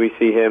strengths, because we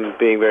see him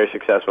being very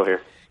successful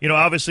here.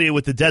 Obviously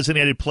with the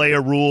designated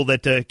player rule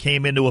that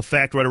came into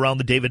effect right around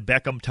the David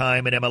Beckham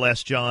time in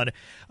MLS, John,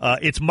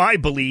 it's my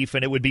belief,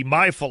 and it would be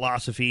my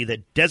philosophy,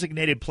 that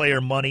designated player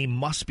money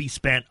must be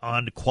spent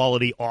on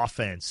quality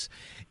offense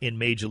in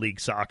Major League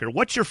Soccer.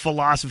 What's your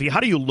philosophy? How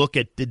do you look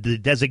at the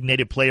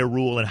designated player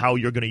rule and how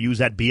you're going to use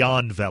that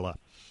beyond Vela?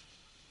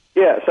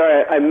 Yeah,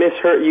 sorry, I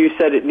misheard. You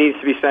said it needs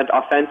to be spent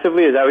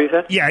offensively. Is that what you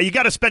said? Yeah, you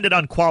got to spend it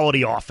on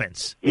quality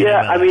offense.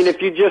 Yeah, MLS. If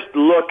you just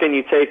look and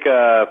you take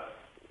a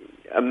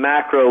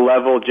macro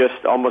level,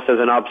 just almost as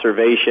an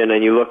observation,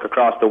 and you look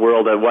across the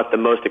world at what the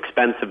most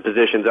expensive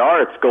positions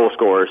are, it's goal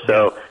scorers.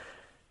 So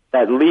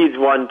that leads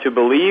one to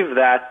believe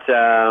that,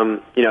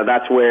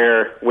 that's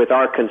where, with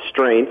our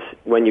constraints,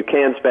 when you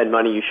can spend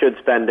money, you should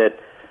spend it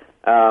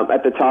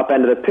at the top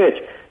end of the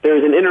pitch.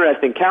 There's an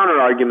interesting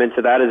counter-argument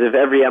to that, is if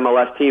every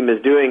MLS team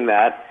is doing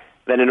that,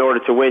 then in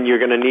order to win, you're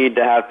going to need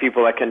to have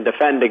people that can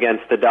defend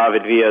against the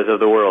David Villas of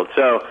the world.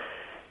 So,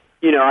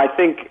 I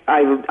think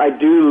I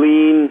do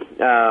lean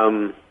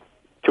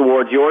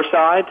towards your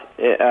side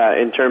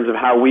in terms of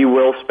how we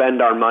will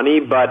spend our money,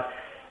 but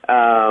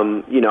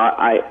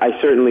I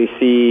certainly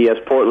see, as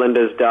Portland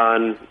has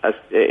done,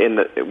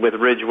 with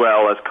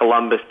Ridgewell, as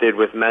Columbus did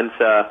with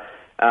Mensa,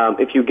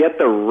 if you get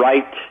the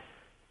right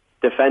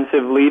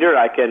defensive leader,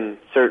 I can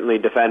certainly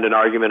defend an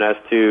argument as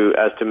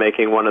to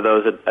making one of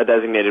those a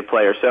designated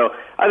player. So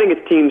I think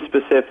it's team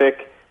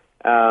specific.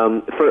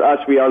 For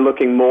us, we are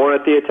looking more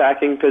at the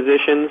attacking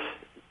positions,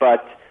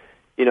 but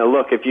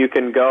look, if you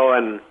can go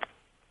and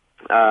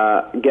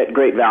get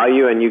great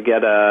value, and you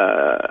get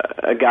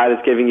a guy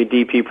that's giving you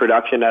DP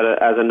production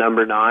as a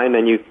number 9,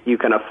 and you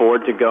can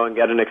afford to go and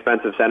get an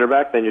expensive center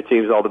back, then your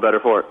team's all the better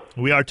for it.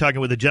 We are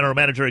talking with the General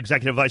Manager,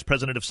 Executive Vice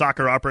President of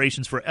Soccer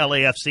Operations for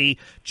LAFC,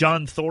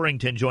 John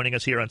Thorrington, joining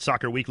us here on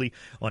Soccer Weekly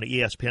on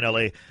ESPN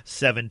LA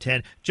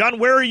 710. John,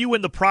 where are you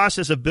in the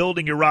process of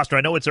building your roster?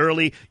 I know it's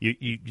early.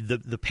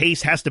 The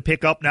pace has to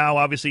pick up now.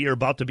 Obviously, you're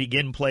about to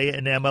begin play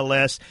in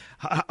MLS.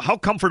 How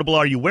comfortable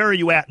are you? Where are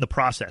you at in the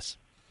process?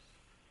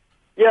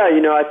 Yeah,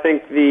 I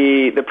think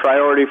the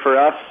priority for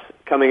us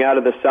coming out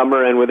of the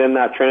summer and within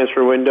that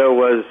transfer window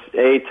was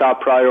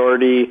top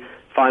priority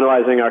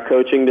finalizing our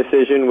coaching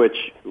decision,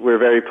 which we're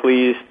very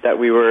pleased that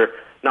we were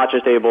not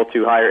just able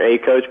to hire a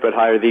coach, but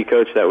hire the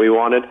coach that we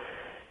wanted.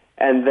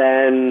 And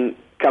then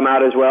come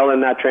out as well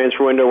in that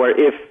transfer window where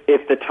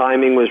if the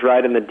timing was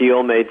right and the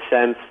deal made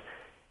sense,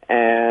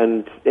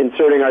 and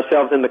inserting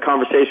ourselves in the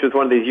conversation with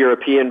one of these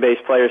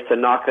European-based players to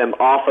knock them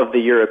off of the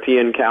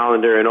European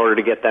calendar in order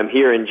to get them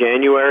here in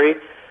January,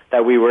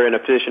 that we were in a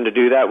position to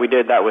do that. We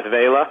did that with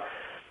Vela.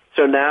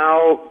 So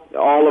now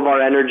all of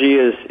our energy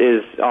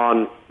is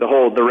on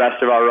the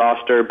rest of our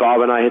roster.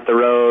 Bob and I hit the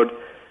road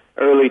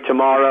early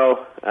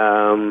tomorrow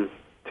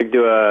to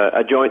do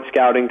a joint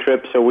scouting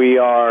trip. So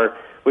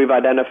we've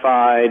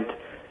identified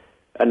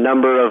a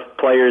number of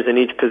players in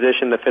each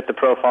position that fit the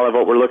profile of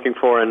what we're looking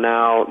for, and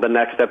now the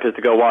next step is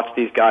to go watch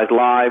these guys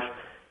live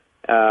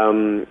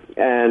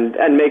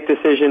and make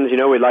decisions.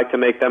 We'd like to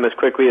make them as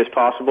quickly as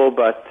possible,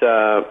 but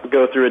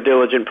go through a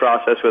diligent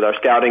process with our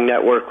scouting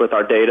network, with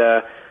our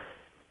data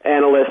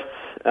analysts,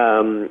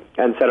 and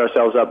set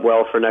ourselves up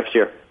well for next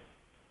year.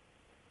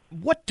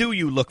 What do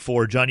you look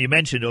for, John? You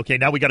mentioned, okay,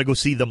 now we got to go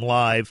see them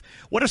live.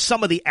 What are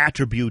some of the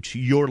attributes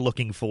you're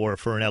looking for an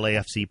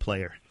LAFC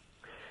player?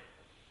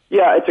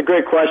 Yeah, it's a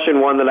great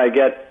question, one that I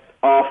get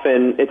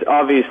often. It's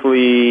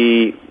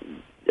obviously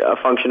a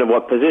function of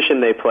what position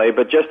they play,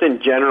 but just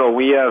in general,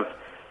 we have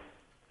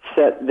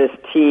set this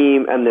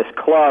team and this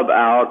club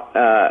out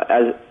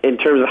as in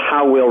terms of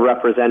how we'll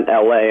represent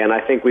LA, and I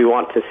think we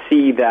want to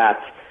see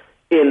that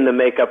in the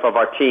makeup of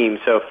our team.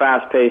 So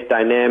fast-paced,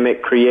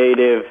 dynamic,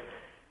 creative,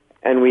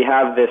 and we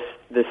have this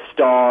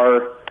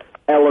star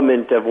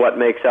element of what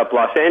makes up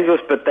Los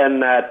Angeles, but then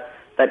that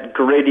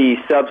gritty,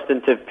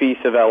 substantive piece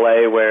of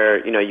LA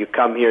where, you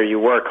come here, you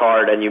work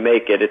hard, and you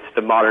make it. It's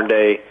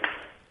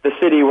the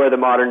city where the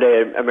modern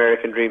day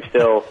American dream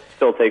still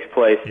takes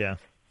place. Yeah.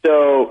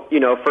 So,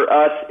 for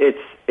us,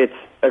 it's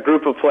a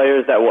group of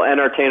players that will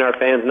entertain our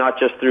fans, not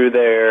just through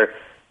their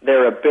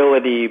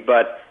ability,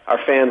 but our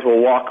fans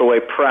will walk away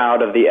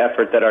proud of the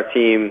effort that our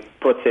team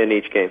puts in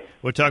each game.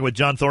 We're talking with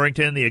John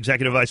Thorrington, the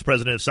Executive Vice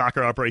President of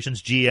Soccer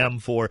Operations, GM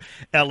for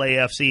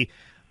LAFC.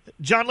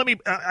 John,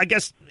 I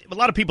guess a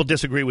lot of people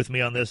disagree with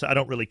me on this. I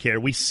don't really care.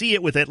 We see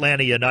it with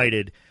Atlanta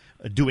United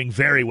doing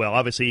very well.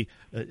 Obviously,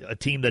 a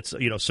team that's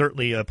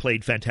certainly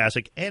played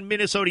fantastic. And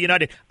Minnesota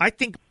United. I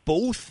think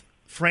both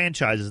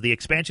franchises, the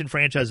expansion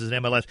franchises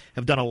in MLS,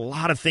 have done a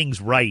lot of things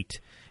right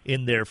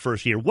in their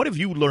first year. What have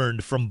you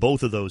learned from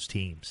both of those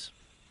teams?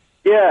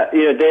 Yeah,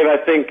 Dave, I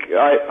think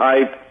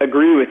I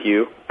agree with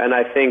you, and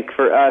I think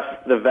for us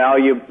the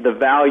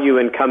value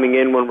in coming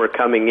in when we're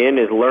coming in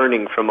is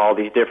learning from all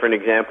these different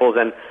examples,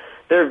 and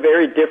they're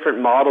very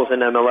different models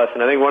in MLS.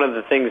 And I think one of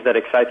the things that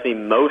excites me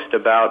most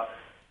about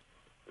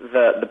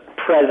the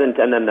present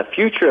and then the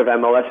future of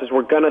MLS is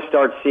we're going to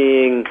start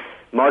seeing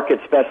market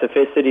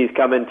specificities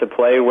come into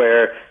play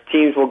where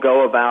teams will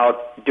go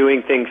about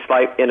doing things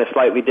in a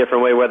slightly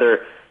different way,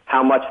 whether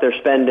how much they're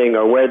spending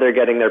or where they're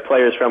getting their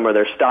players from or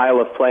their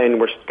style of play.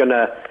 And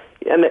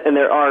and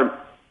there are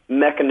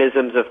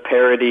mechanisms of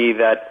parity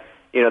that,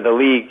 the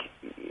league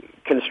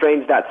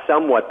constrains that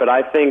somewhat, but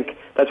I think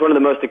that's one of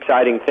the most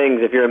exciting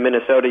things. If you're a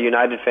Minnesota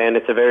United fan,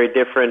 it's a very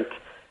different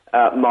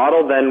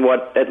model than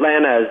what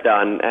Atlanta has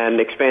done, and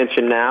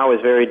expansion now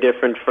is very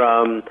different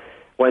from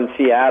when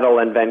Seattle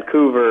and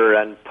Vancouver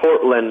and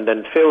Portland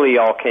and Philly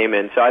all came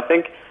in. So I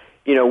think,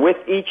 with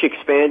each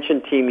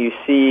expansion team, you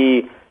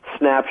see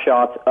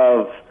snapshots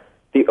of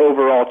the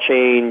overall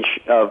change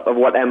of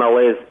what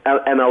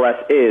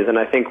MLS is. And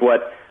I think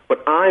what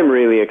I'm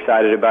really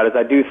excited about is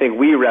I do think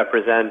we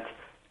represent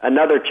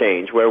another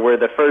change where we're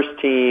the first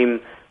team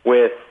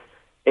with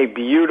a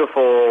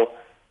beautiful,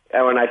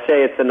 and when I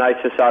say it's the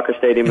nicest soccer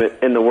stadium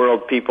in the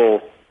world,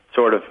 people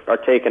sort of are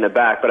taken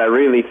aback. But I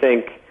really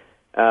think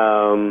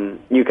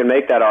you can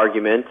make that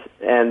argument,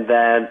 and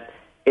that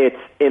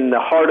it's in the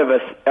heart of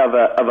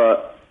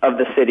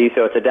the city,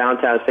 so it's a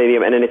downtown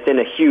stadium, and then it's in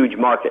a huge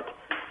market.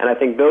 And I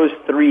think those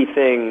three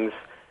things,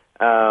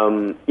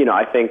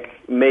 I think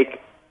make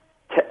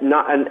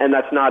and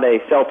that's not a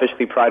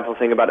selfishly prideful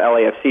thing about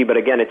LAFC, but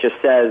again, it just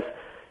says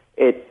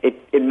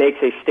it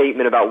makes a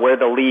statement about where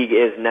the league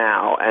is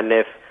now. And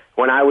if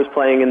when I was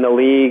playing in the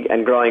league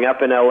and growing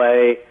up in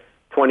LA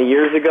 20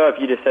 years ago, if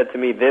you just said to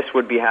me this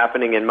would be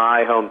happening in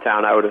my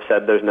hometown, I would have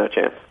said there's no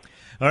chance.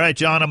 All right,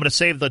 John, I'm going to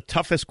save the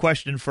toughest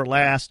question for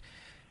last.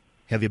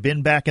 Have you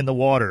been back in the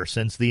water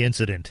since the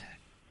incident?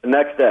 The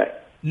next day.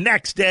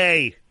 Next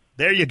day.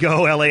 There you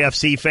go,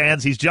 LAFC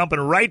fans. He's jumping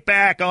right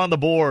back on the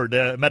board,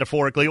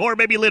 metaphorically, or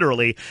maybe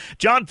literally.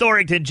 John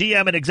Thorrington,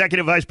 GM and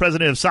Executive Vice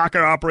President of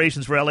Soccer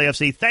Operations for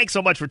LAFC. Thanks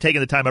so much for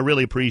taking the time. I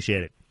really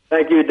appreciate it.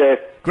 Thank you, Dave.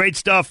 Great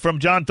stuff from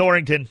John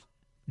Thorrington,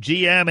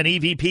 GM and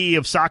EVP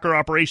of Soccer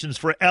Operations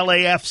for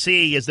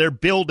LAFC, as they're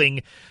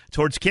building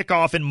towards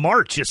kickoff in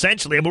March,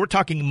 essentially. I mean, we're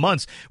talking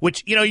months,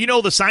 which, you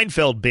know the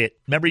Seinfeld bit.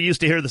 Remember, you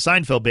used to hear the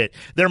Seinfeld bit.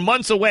 They're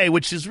months away,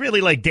 which is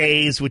really like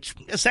days, which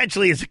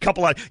essentially is a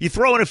couple of, you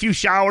throw in a few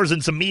showers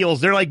and some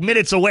meals, they're like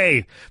minutes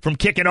away from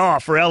kicking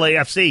off for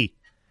LAFC.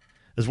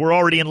 As we're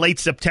already in late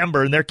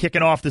September and they're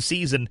kicking off the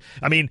season.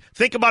 I mean,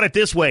 think about it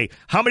this way.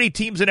 How many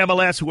teams in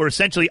MLS who are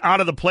essentially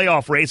out of the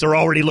playoff race are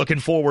already looking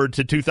forward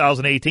to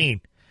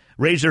 2018?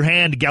 Raise your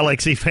hand,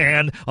 Galaxy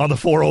fan, on the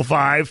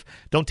 405.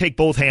 Don't take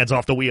both hands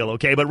off the wheel,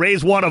 okay? But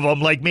raise one of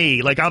them like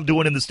me, like I'm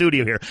doing in the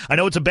studio here. I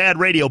know it's a bad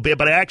radio bit,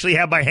 but I actually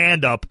have my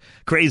hand up,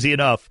 crazy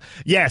enough.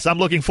 Yes, I'm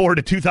looking forward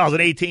to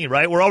 2018,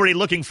 right? We're already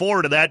looking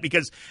forward to that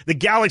because the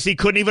Galaxy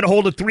couldn't even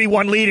hold a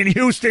 3-1 lead in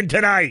Houston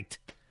tonight.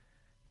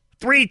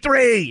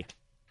 3-3.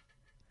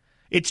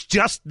 It's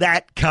just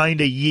that kind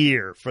of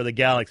year for the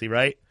Galaxy,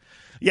 right?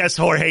 Yes,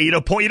 Jorge, you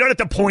don't have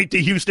to point to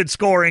Houston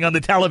scoring on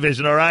the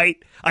television, all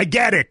right? I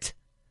get it.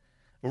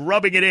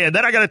 Rubbing it in.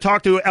 Then I got to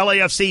talk to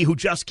LAFC, who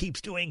just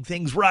keeps doing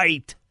things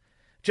right.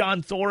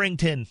 John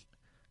Thorrington.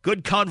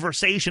 Good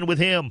conversation with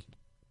him.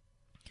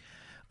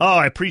 Oh,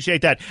 I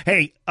appreciate that.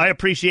 Hey, I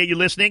appreciate you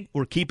listening.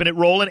 We're keeping it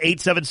rolling.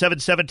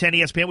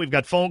 877-710-ESPN. We've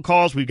got phone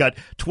calls. We've got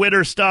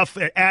Twitter stuff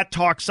at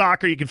Talk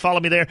Soccer. You can follow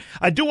me there.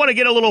 I do want to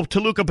get a little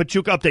Toluca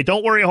Pachuca update.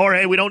 Don't worry,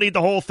 Jorge. We don't need the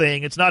whole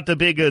thing. It's not the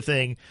big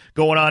thing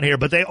going on here.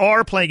 But they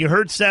are playing. You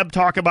heard Seb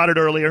talk about it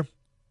earlier.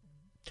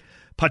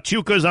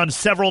 Pachuca's on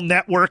several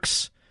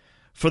networks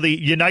for the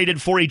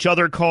United for Each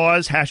Other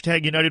cause.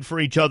 Hashtag United for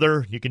Each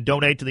Other. You can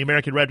donate to the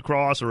American Red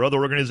Cross or other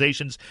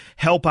organizations.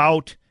 Help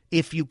out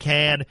if you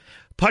can.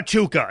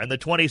 Pachuca in the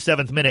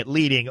 27th minute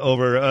leading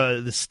over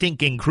the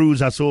stinking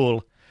Cruz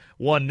Azul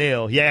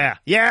 1-0.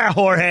 Yeah,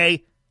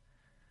 Jorge.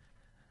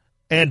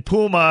 And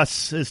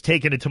Pumas is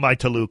taking it to my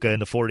Toluca in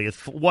the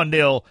 40th.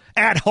 1-0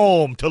 at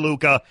home,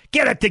 Toluca.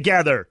 Get it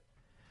together.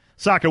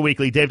 Soccer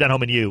Weekly, Dave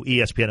Denholm and you,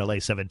 ESPN LA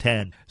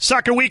 710.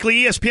 Soccer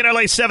Weekly, ESPN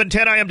LA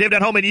 710. I am Dave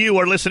Denholm and you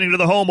are listening to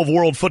the home of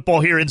world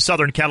football here in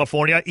Southern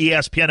California,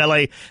 ESPN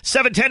LA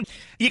 710.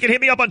 You can hit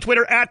me up on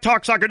Twitter at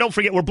Talk Soccer. Don't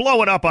forget, we're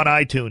blowing up on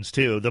iTunes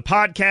too. The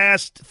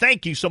podcast,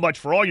 thank you so much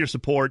for all your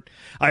support.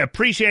 I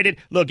appreciate it.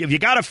 Look, if you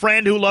got a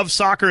friend who loves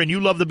soccer and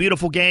you love the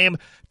beautiful game,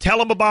 tell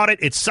them about it.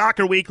 It's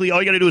Soccer Weekly.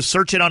 All you got to do is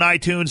search it on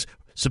iTunes,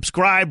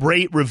 subscribe,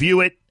 rate,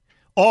 review it.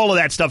 All of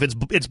that stuff,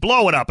 it's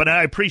blowing up, and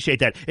I appreciate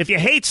that. If you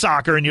hate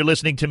soccer and you're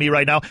listening to me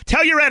right now,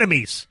 tell your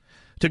enemies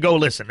to go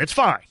listen. It's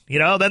fine.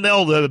 Then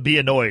they'll be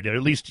annoyed, or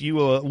at least you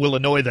will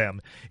annoy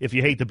them if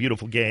you hate the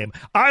beautiful game.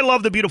 I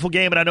love the beautiful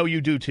game, and I know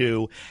you do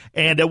too,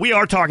 and we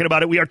are talking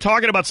about it. We are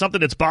talking about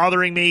something that's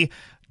bothering me.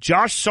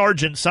 Josh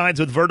Sargent signs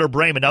with Werder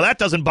Bremen. Now, that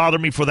doesn't bother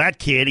me for that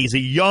kid. He's a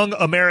young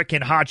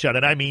American hotshot,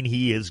 and I mean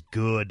he is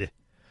good.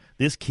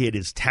 This kid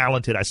is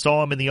talented. I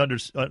saw him in the under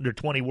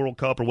 20 World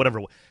Cup or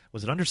whatever.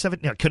 Was it under 7?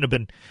 No, it couldn't have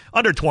been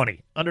under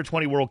 20. Under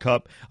 20 World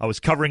Cup. I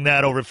was covering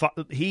that over.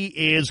 He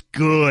is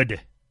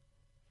good.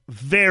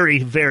 Very,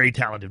 very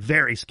talented.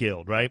 Very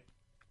skilled, right?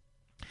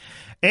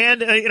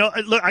 And,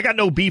 look, I got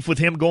no beef with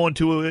him going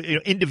to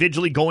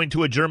individually going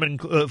to a German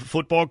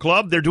football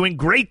club. They're doing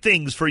great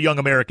things for young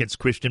Americans.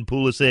 Christian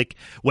Pulisic,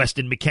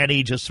 Weston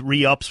McKennie just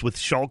re-ups with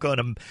Schalke on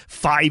a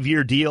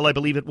 5-year deal, I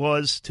believe it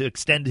was, to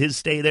extend his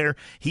stay there.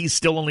 He's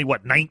still only,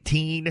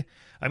 19?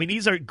 I mean,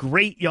 these are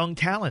great young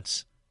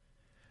talents.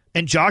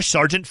 And Josh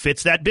Sargent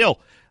fits that bill.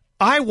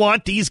 I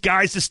want these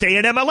guys to stay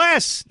in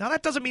MLS. Now,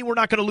 that doesn't mean we're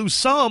not going to lose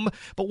some,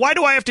 but why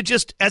do I have to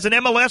just, as an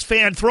MLS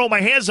fan, throw my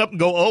hands up and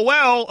go, oh,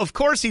 well, of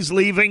course he's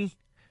leaving?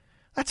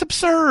 That's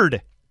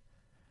absurd.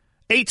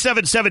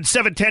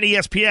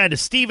 877-710-ESPN.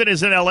 Steven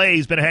is in L.A.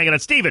 He's been hanging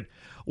out. Steven,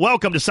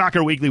 welcome to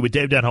Soccer Weekly with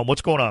Dave Denholm.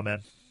 What's going on, man?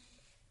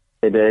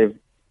 Hey, Dave.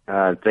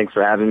 Thanks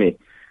for having me.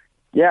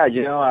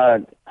 Yeah,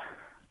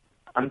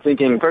 I'm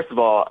thinking, first of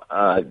all,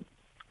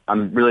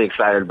 I'm really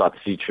excited about the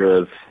future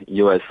of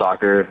U.S.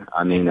 soccer.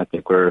 I mean, I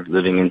think we're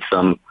living in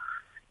some,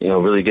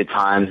 really good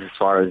times as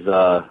far as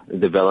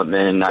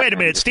development. Wait a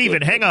minute,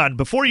 Steven, hang on.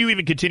 Before you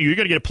even continue, you're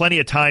going to get plenty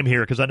of time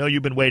here because I know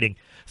you've been waiting.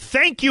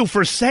 Thank you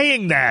for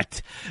saying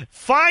that.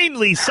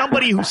 Finally,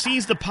 somebody who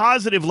sees the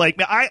positive like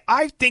me.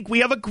 I think we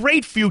have a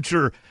great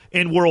future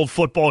in world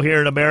football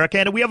here in America,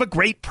 and we have a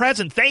great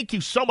present. Thank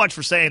you so much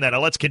for saying that. Now,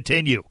 let's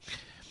continue.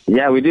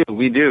 Yeah, we do.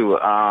 We do.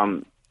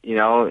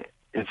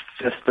 It's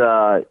just...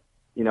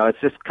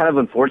 it's just kind of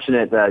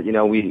unfortunate that,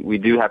 we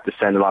do have to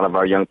send a lot of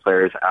our young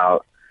players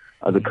out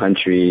of the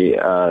country.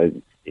 I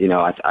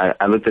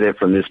looked at it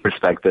from this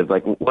perspective,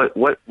 like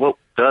what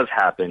does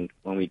happen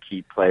when we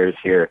keep players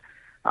here?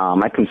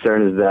 My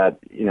concern is that,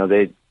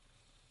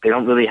 they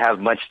don't really have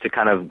much to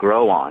kind of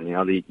grow on.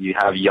 You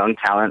have young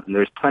talent, and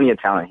there's plenty of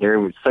talent here.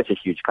 We're such a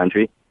huge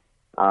country.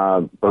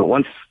 But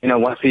once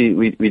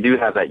we do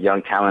have that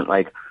young talent,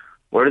 like,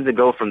 where does it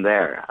go from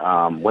there?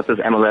 What does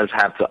MLS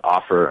have to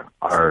offer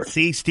our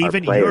See,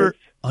 Stephen, players?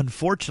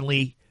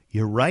 Unfortunately,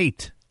 you're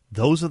right.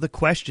 Those are the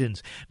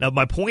questions. Now,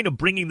 my point of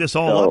bringing this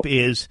all up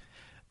is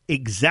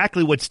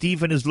exactly what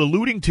Stephen is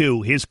alluding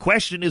to. His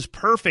question is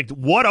perfect.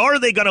 What are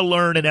they going to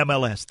learn in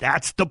MLS?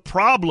 That's the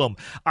problem.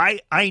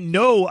 I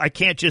know I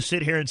can't just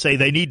sit here and say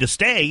they need to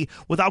stay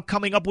without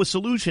coming up with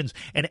solutions.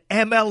 And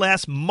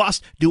MLS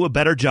must do a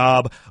better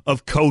job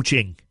of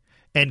coaching.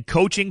 And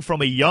coaching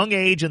from a young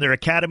age in their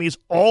academies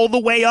all the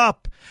way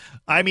up.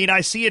 I mean,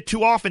 I see it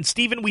too often.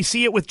 Stephen, we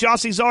see it with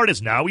Josh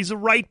Sargent. Now he's a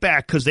right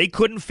back because they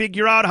couldn't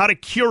figure out how to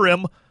cure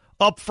him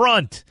up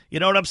front. You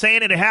know what I'm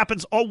saying? And it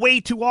happens way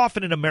too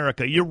often in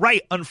America. You're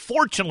right.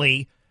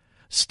 Unfortunately,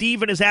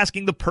 Stephen is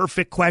asking the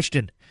perfect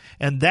question.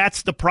 And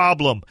that's the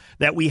problem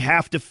that we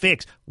have to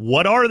fix.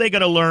 What are they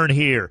going to learn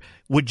here?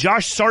 Would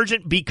Josh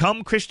Sargent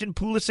become Christian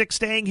Pulisic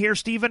staying here,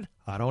 Stephen?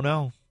 I don't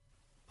know.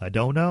 I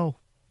don't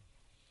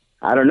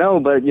know,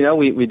 but,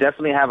 we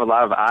definitely have a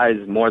lot of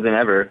eyes more than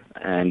ever.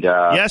 And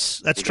yes,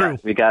 that's true.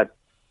 We got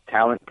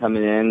talent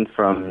coming in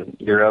from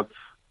Europe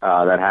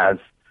that has,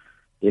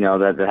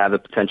 that have the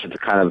potential to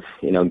kind of,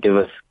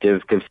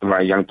 give some of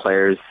our young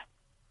players,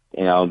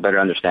 better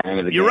understanding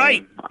of the game. You're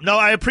right. No,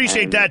 I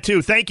appreciate that,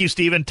 too. Thank you,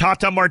 Stephen.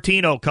 Tata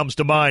Martino comes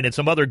to mind and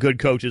some other good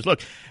coaches.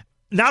 Look,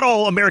 not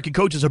all American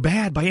coaches are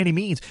bad by any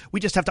means. We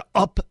just have to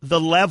up the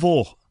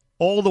level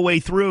all the way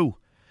through,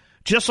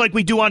 just like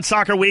we do on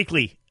Soccer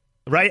Weekly.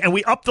 Right? And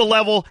we up the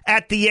level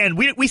at the end.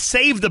 We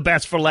save the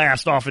best for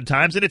last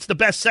oftentimes, and it's the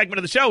best segment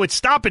of the show. It's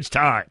Stoppage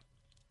Time.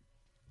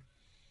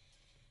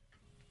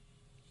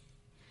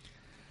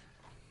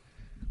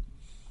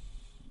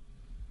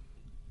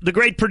 The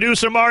great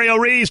producer Mario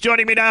Rees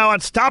joining me now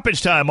on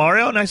Stoppage Time.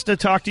 Mario, nice to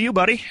talk to you,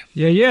 buddy.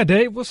 Yeah,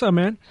 Dave. What's up,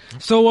 man?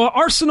 So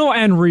Arsenal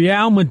and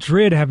Real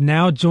Madrid have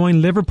now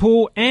joined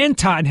Liverpool and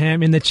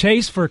Tottenham in the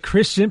chase for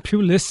Christian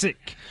Pulisic.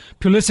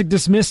 Pulisic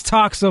dismissed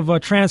talks of a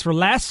transfer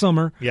last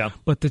summer,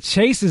 but the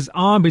chase is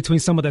on between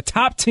some of the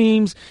top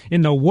teams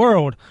in the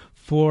world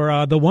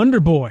for the Wonder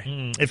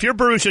Boy. If you're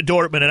Borussia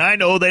Dortmund, and I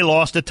know they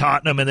lost to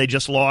Tottenham and they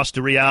just lost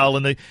to Real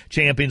in the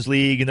Champions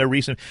League in their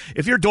recent.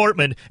 If you're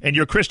Dortmund and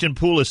you're Christian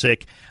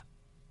Pulisic,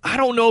 I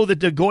don't know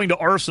that going to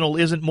Arsenal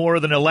isn't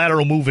more than a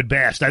lateral move at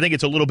best. I think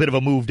it's a little bit of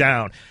a move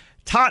down.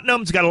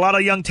 Tottenham's got a lot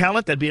of young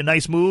talent. That'd be a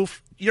nice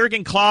move.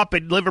 Jurgen Klopp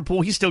at Liverpool,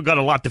 he's still got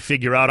a lot to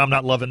figure out. I'm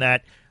not loving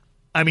that.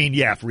 I mean,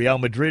 if Real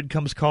Madrid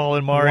comes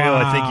calling, Mario,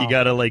 I think you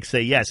got to,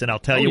 say yes. And I'll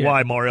tell you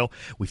why, Mario.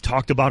 We've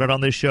talked about it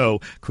on this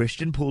show.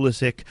 Christian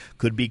Pulisic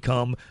could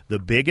become the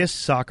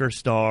biggest soccer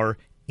star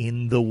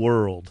in the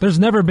world. There's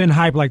never been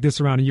hype like this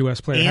around a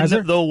U.S. player, has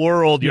there? In the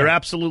world. You're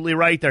absolutely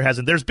right. There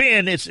hasn't. There's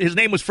been. His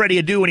name was Freddie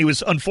Adu, and he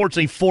was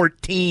unfortunately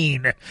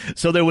 14.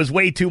 So there was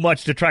way too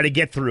much to try to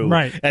get through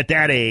at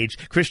that age.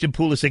 Christian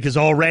Pulisic is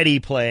already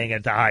playing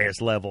at the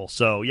highest level.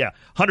 So,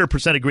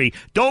 100% agree.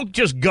 Don't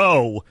just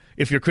go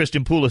if you're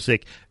Christian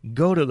Pulisic.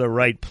 Go to the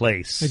right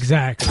place.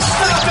 Exactly.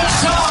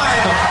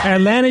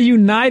 Atlanta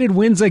United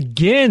wins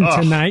again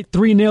tonight,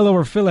 3-0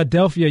 over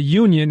Philadelphia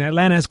Union.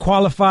 Atlanta has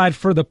qualified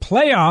for the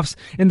playoffs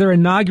in their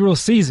inaugural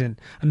season.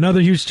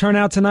 Another huge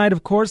turnout tonight,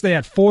 of course. They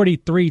had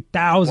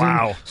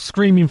 43,000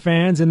 screaming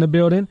fans in the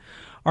building.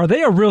 Are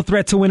they a real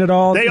threat to win it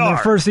all in their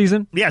first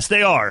season? Yes,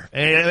 they are.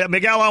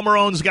 Miguel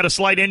Almiron's got a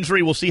slight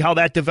injury. We'll see how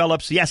that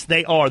develops. Yes,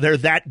 they are. They're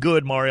that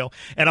good, Mario.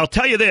 And I'll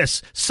tell you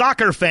this,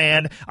 soccer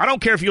fan, I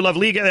don't care if you love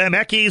Liga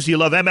MX, you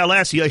love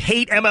MLS, you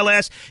hate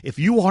MLS. If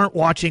you aren't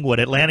watching what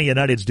Atlanta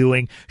United's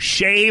doing,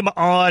 shame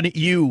on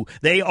you.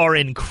 They are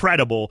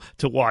incredible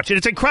to watch. And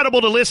it's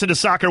incredible to listen to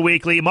Soccer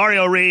Weekly.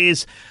 Mario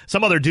Rees,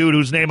 some other dude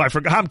whose name I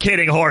forgot. I'm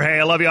kidding, Jorge.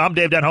 I love you. I'm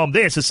Dave Denholm.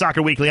 This is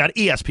Soccer Weekly on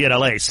ESPN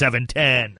LA 710.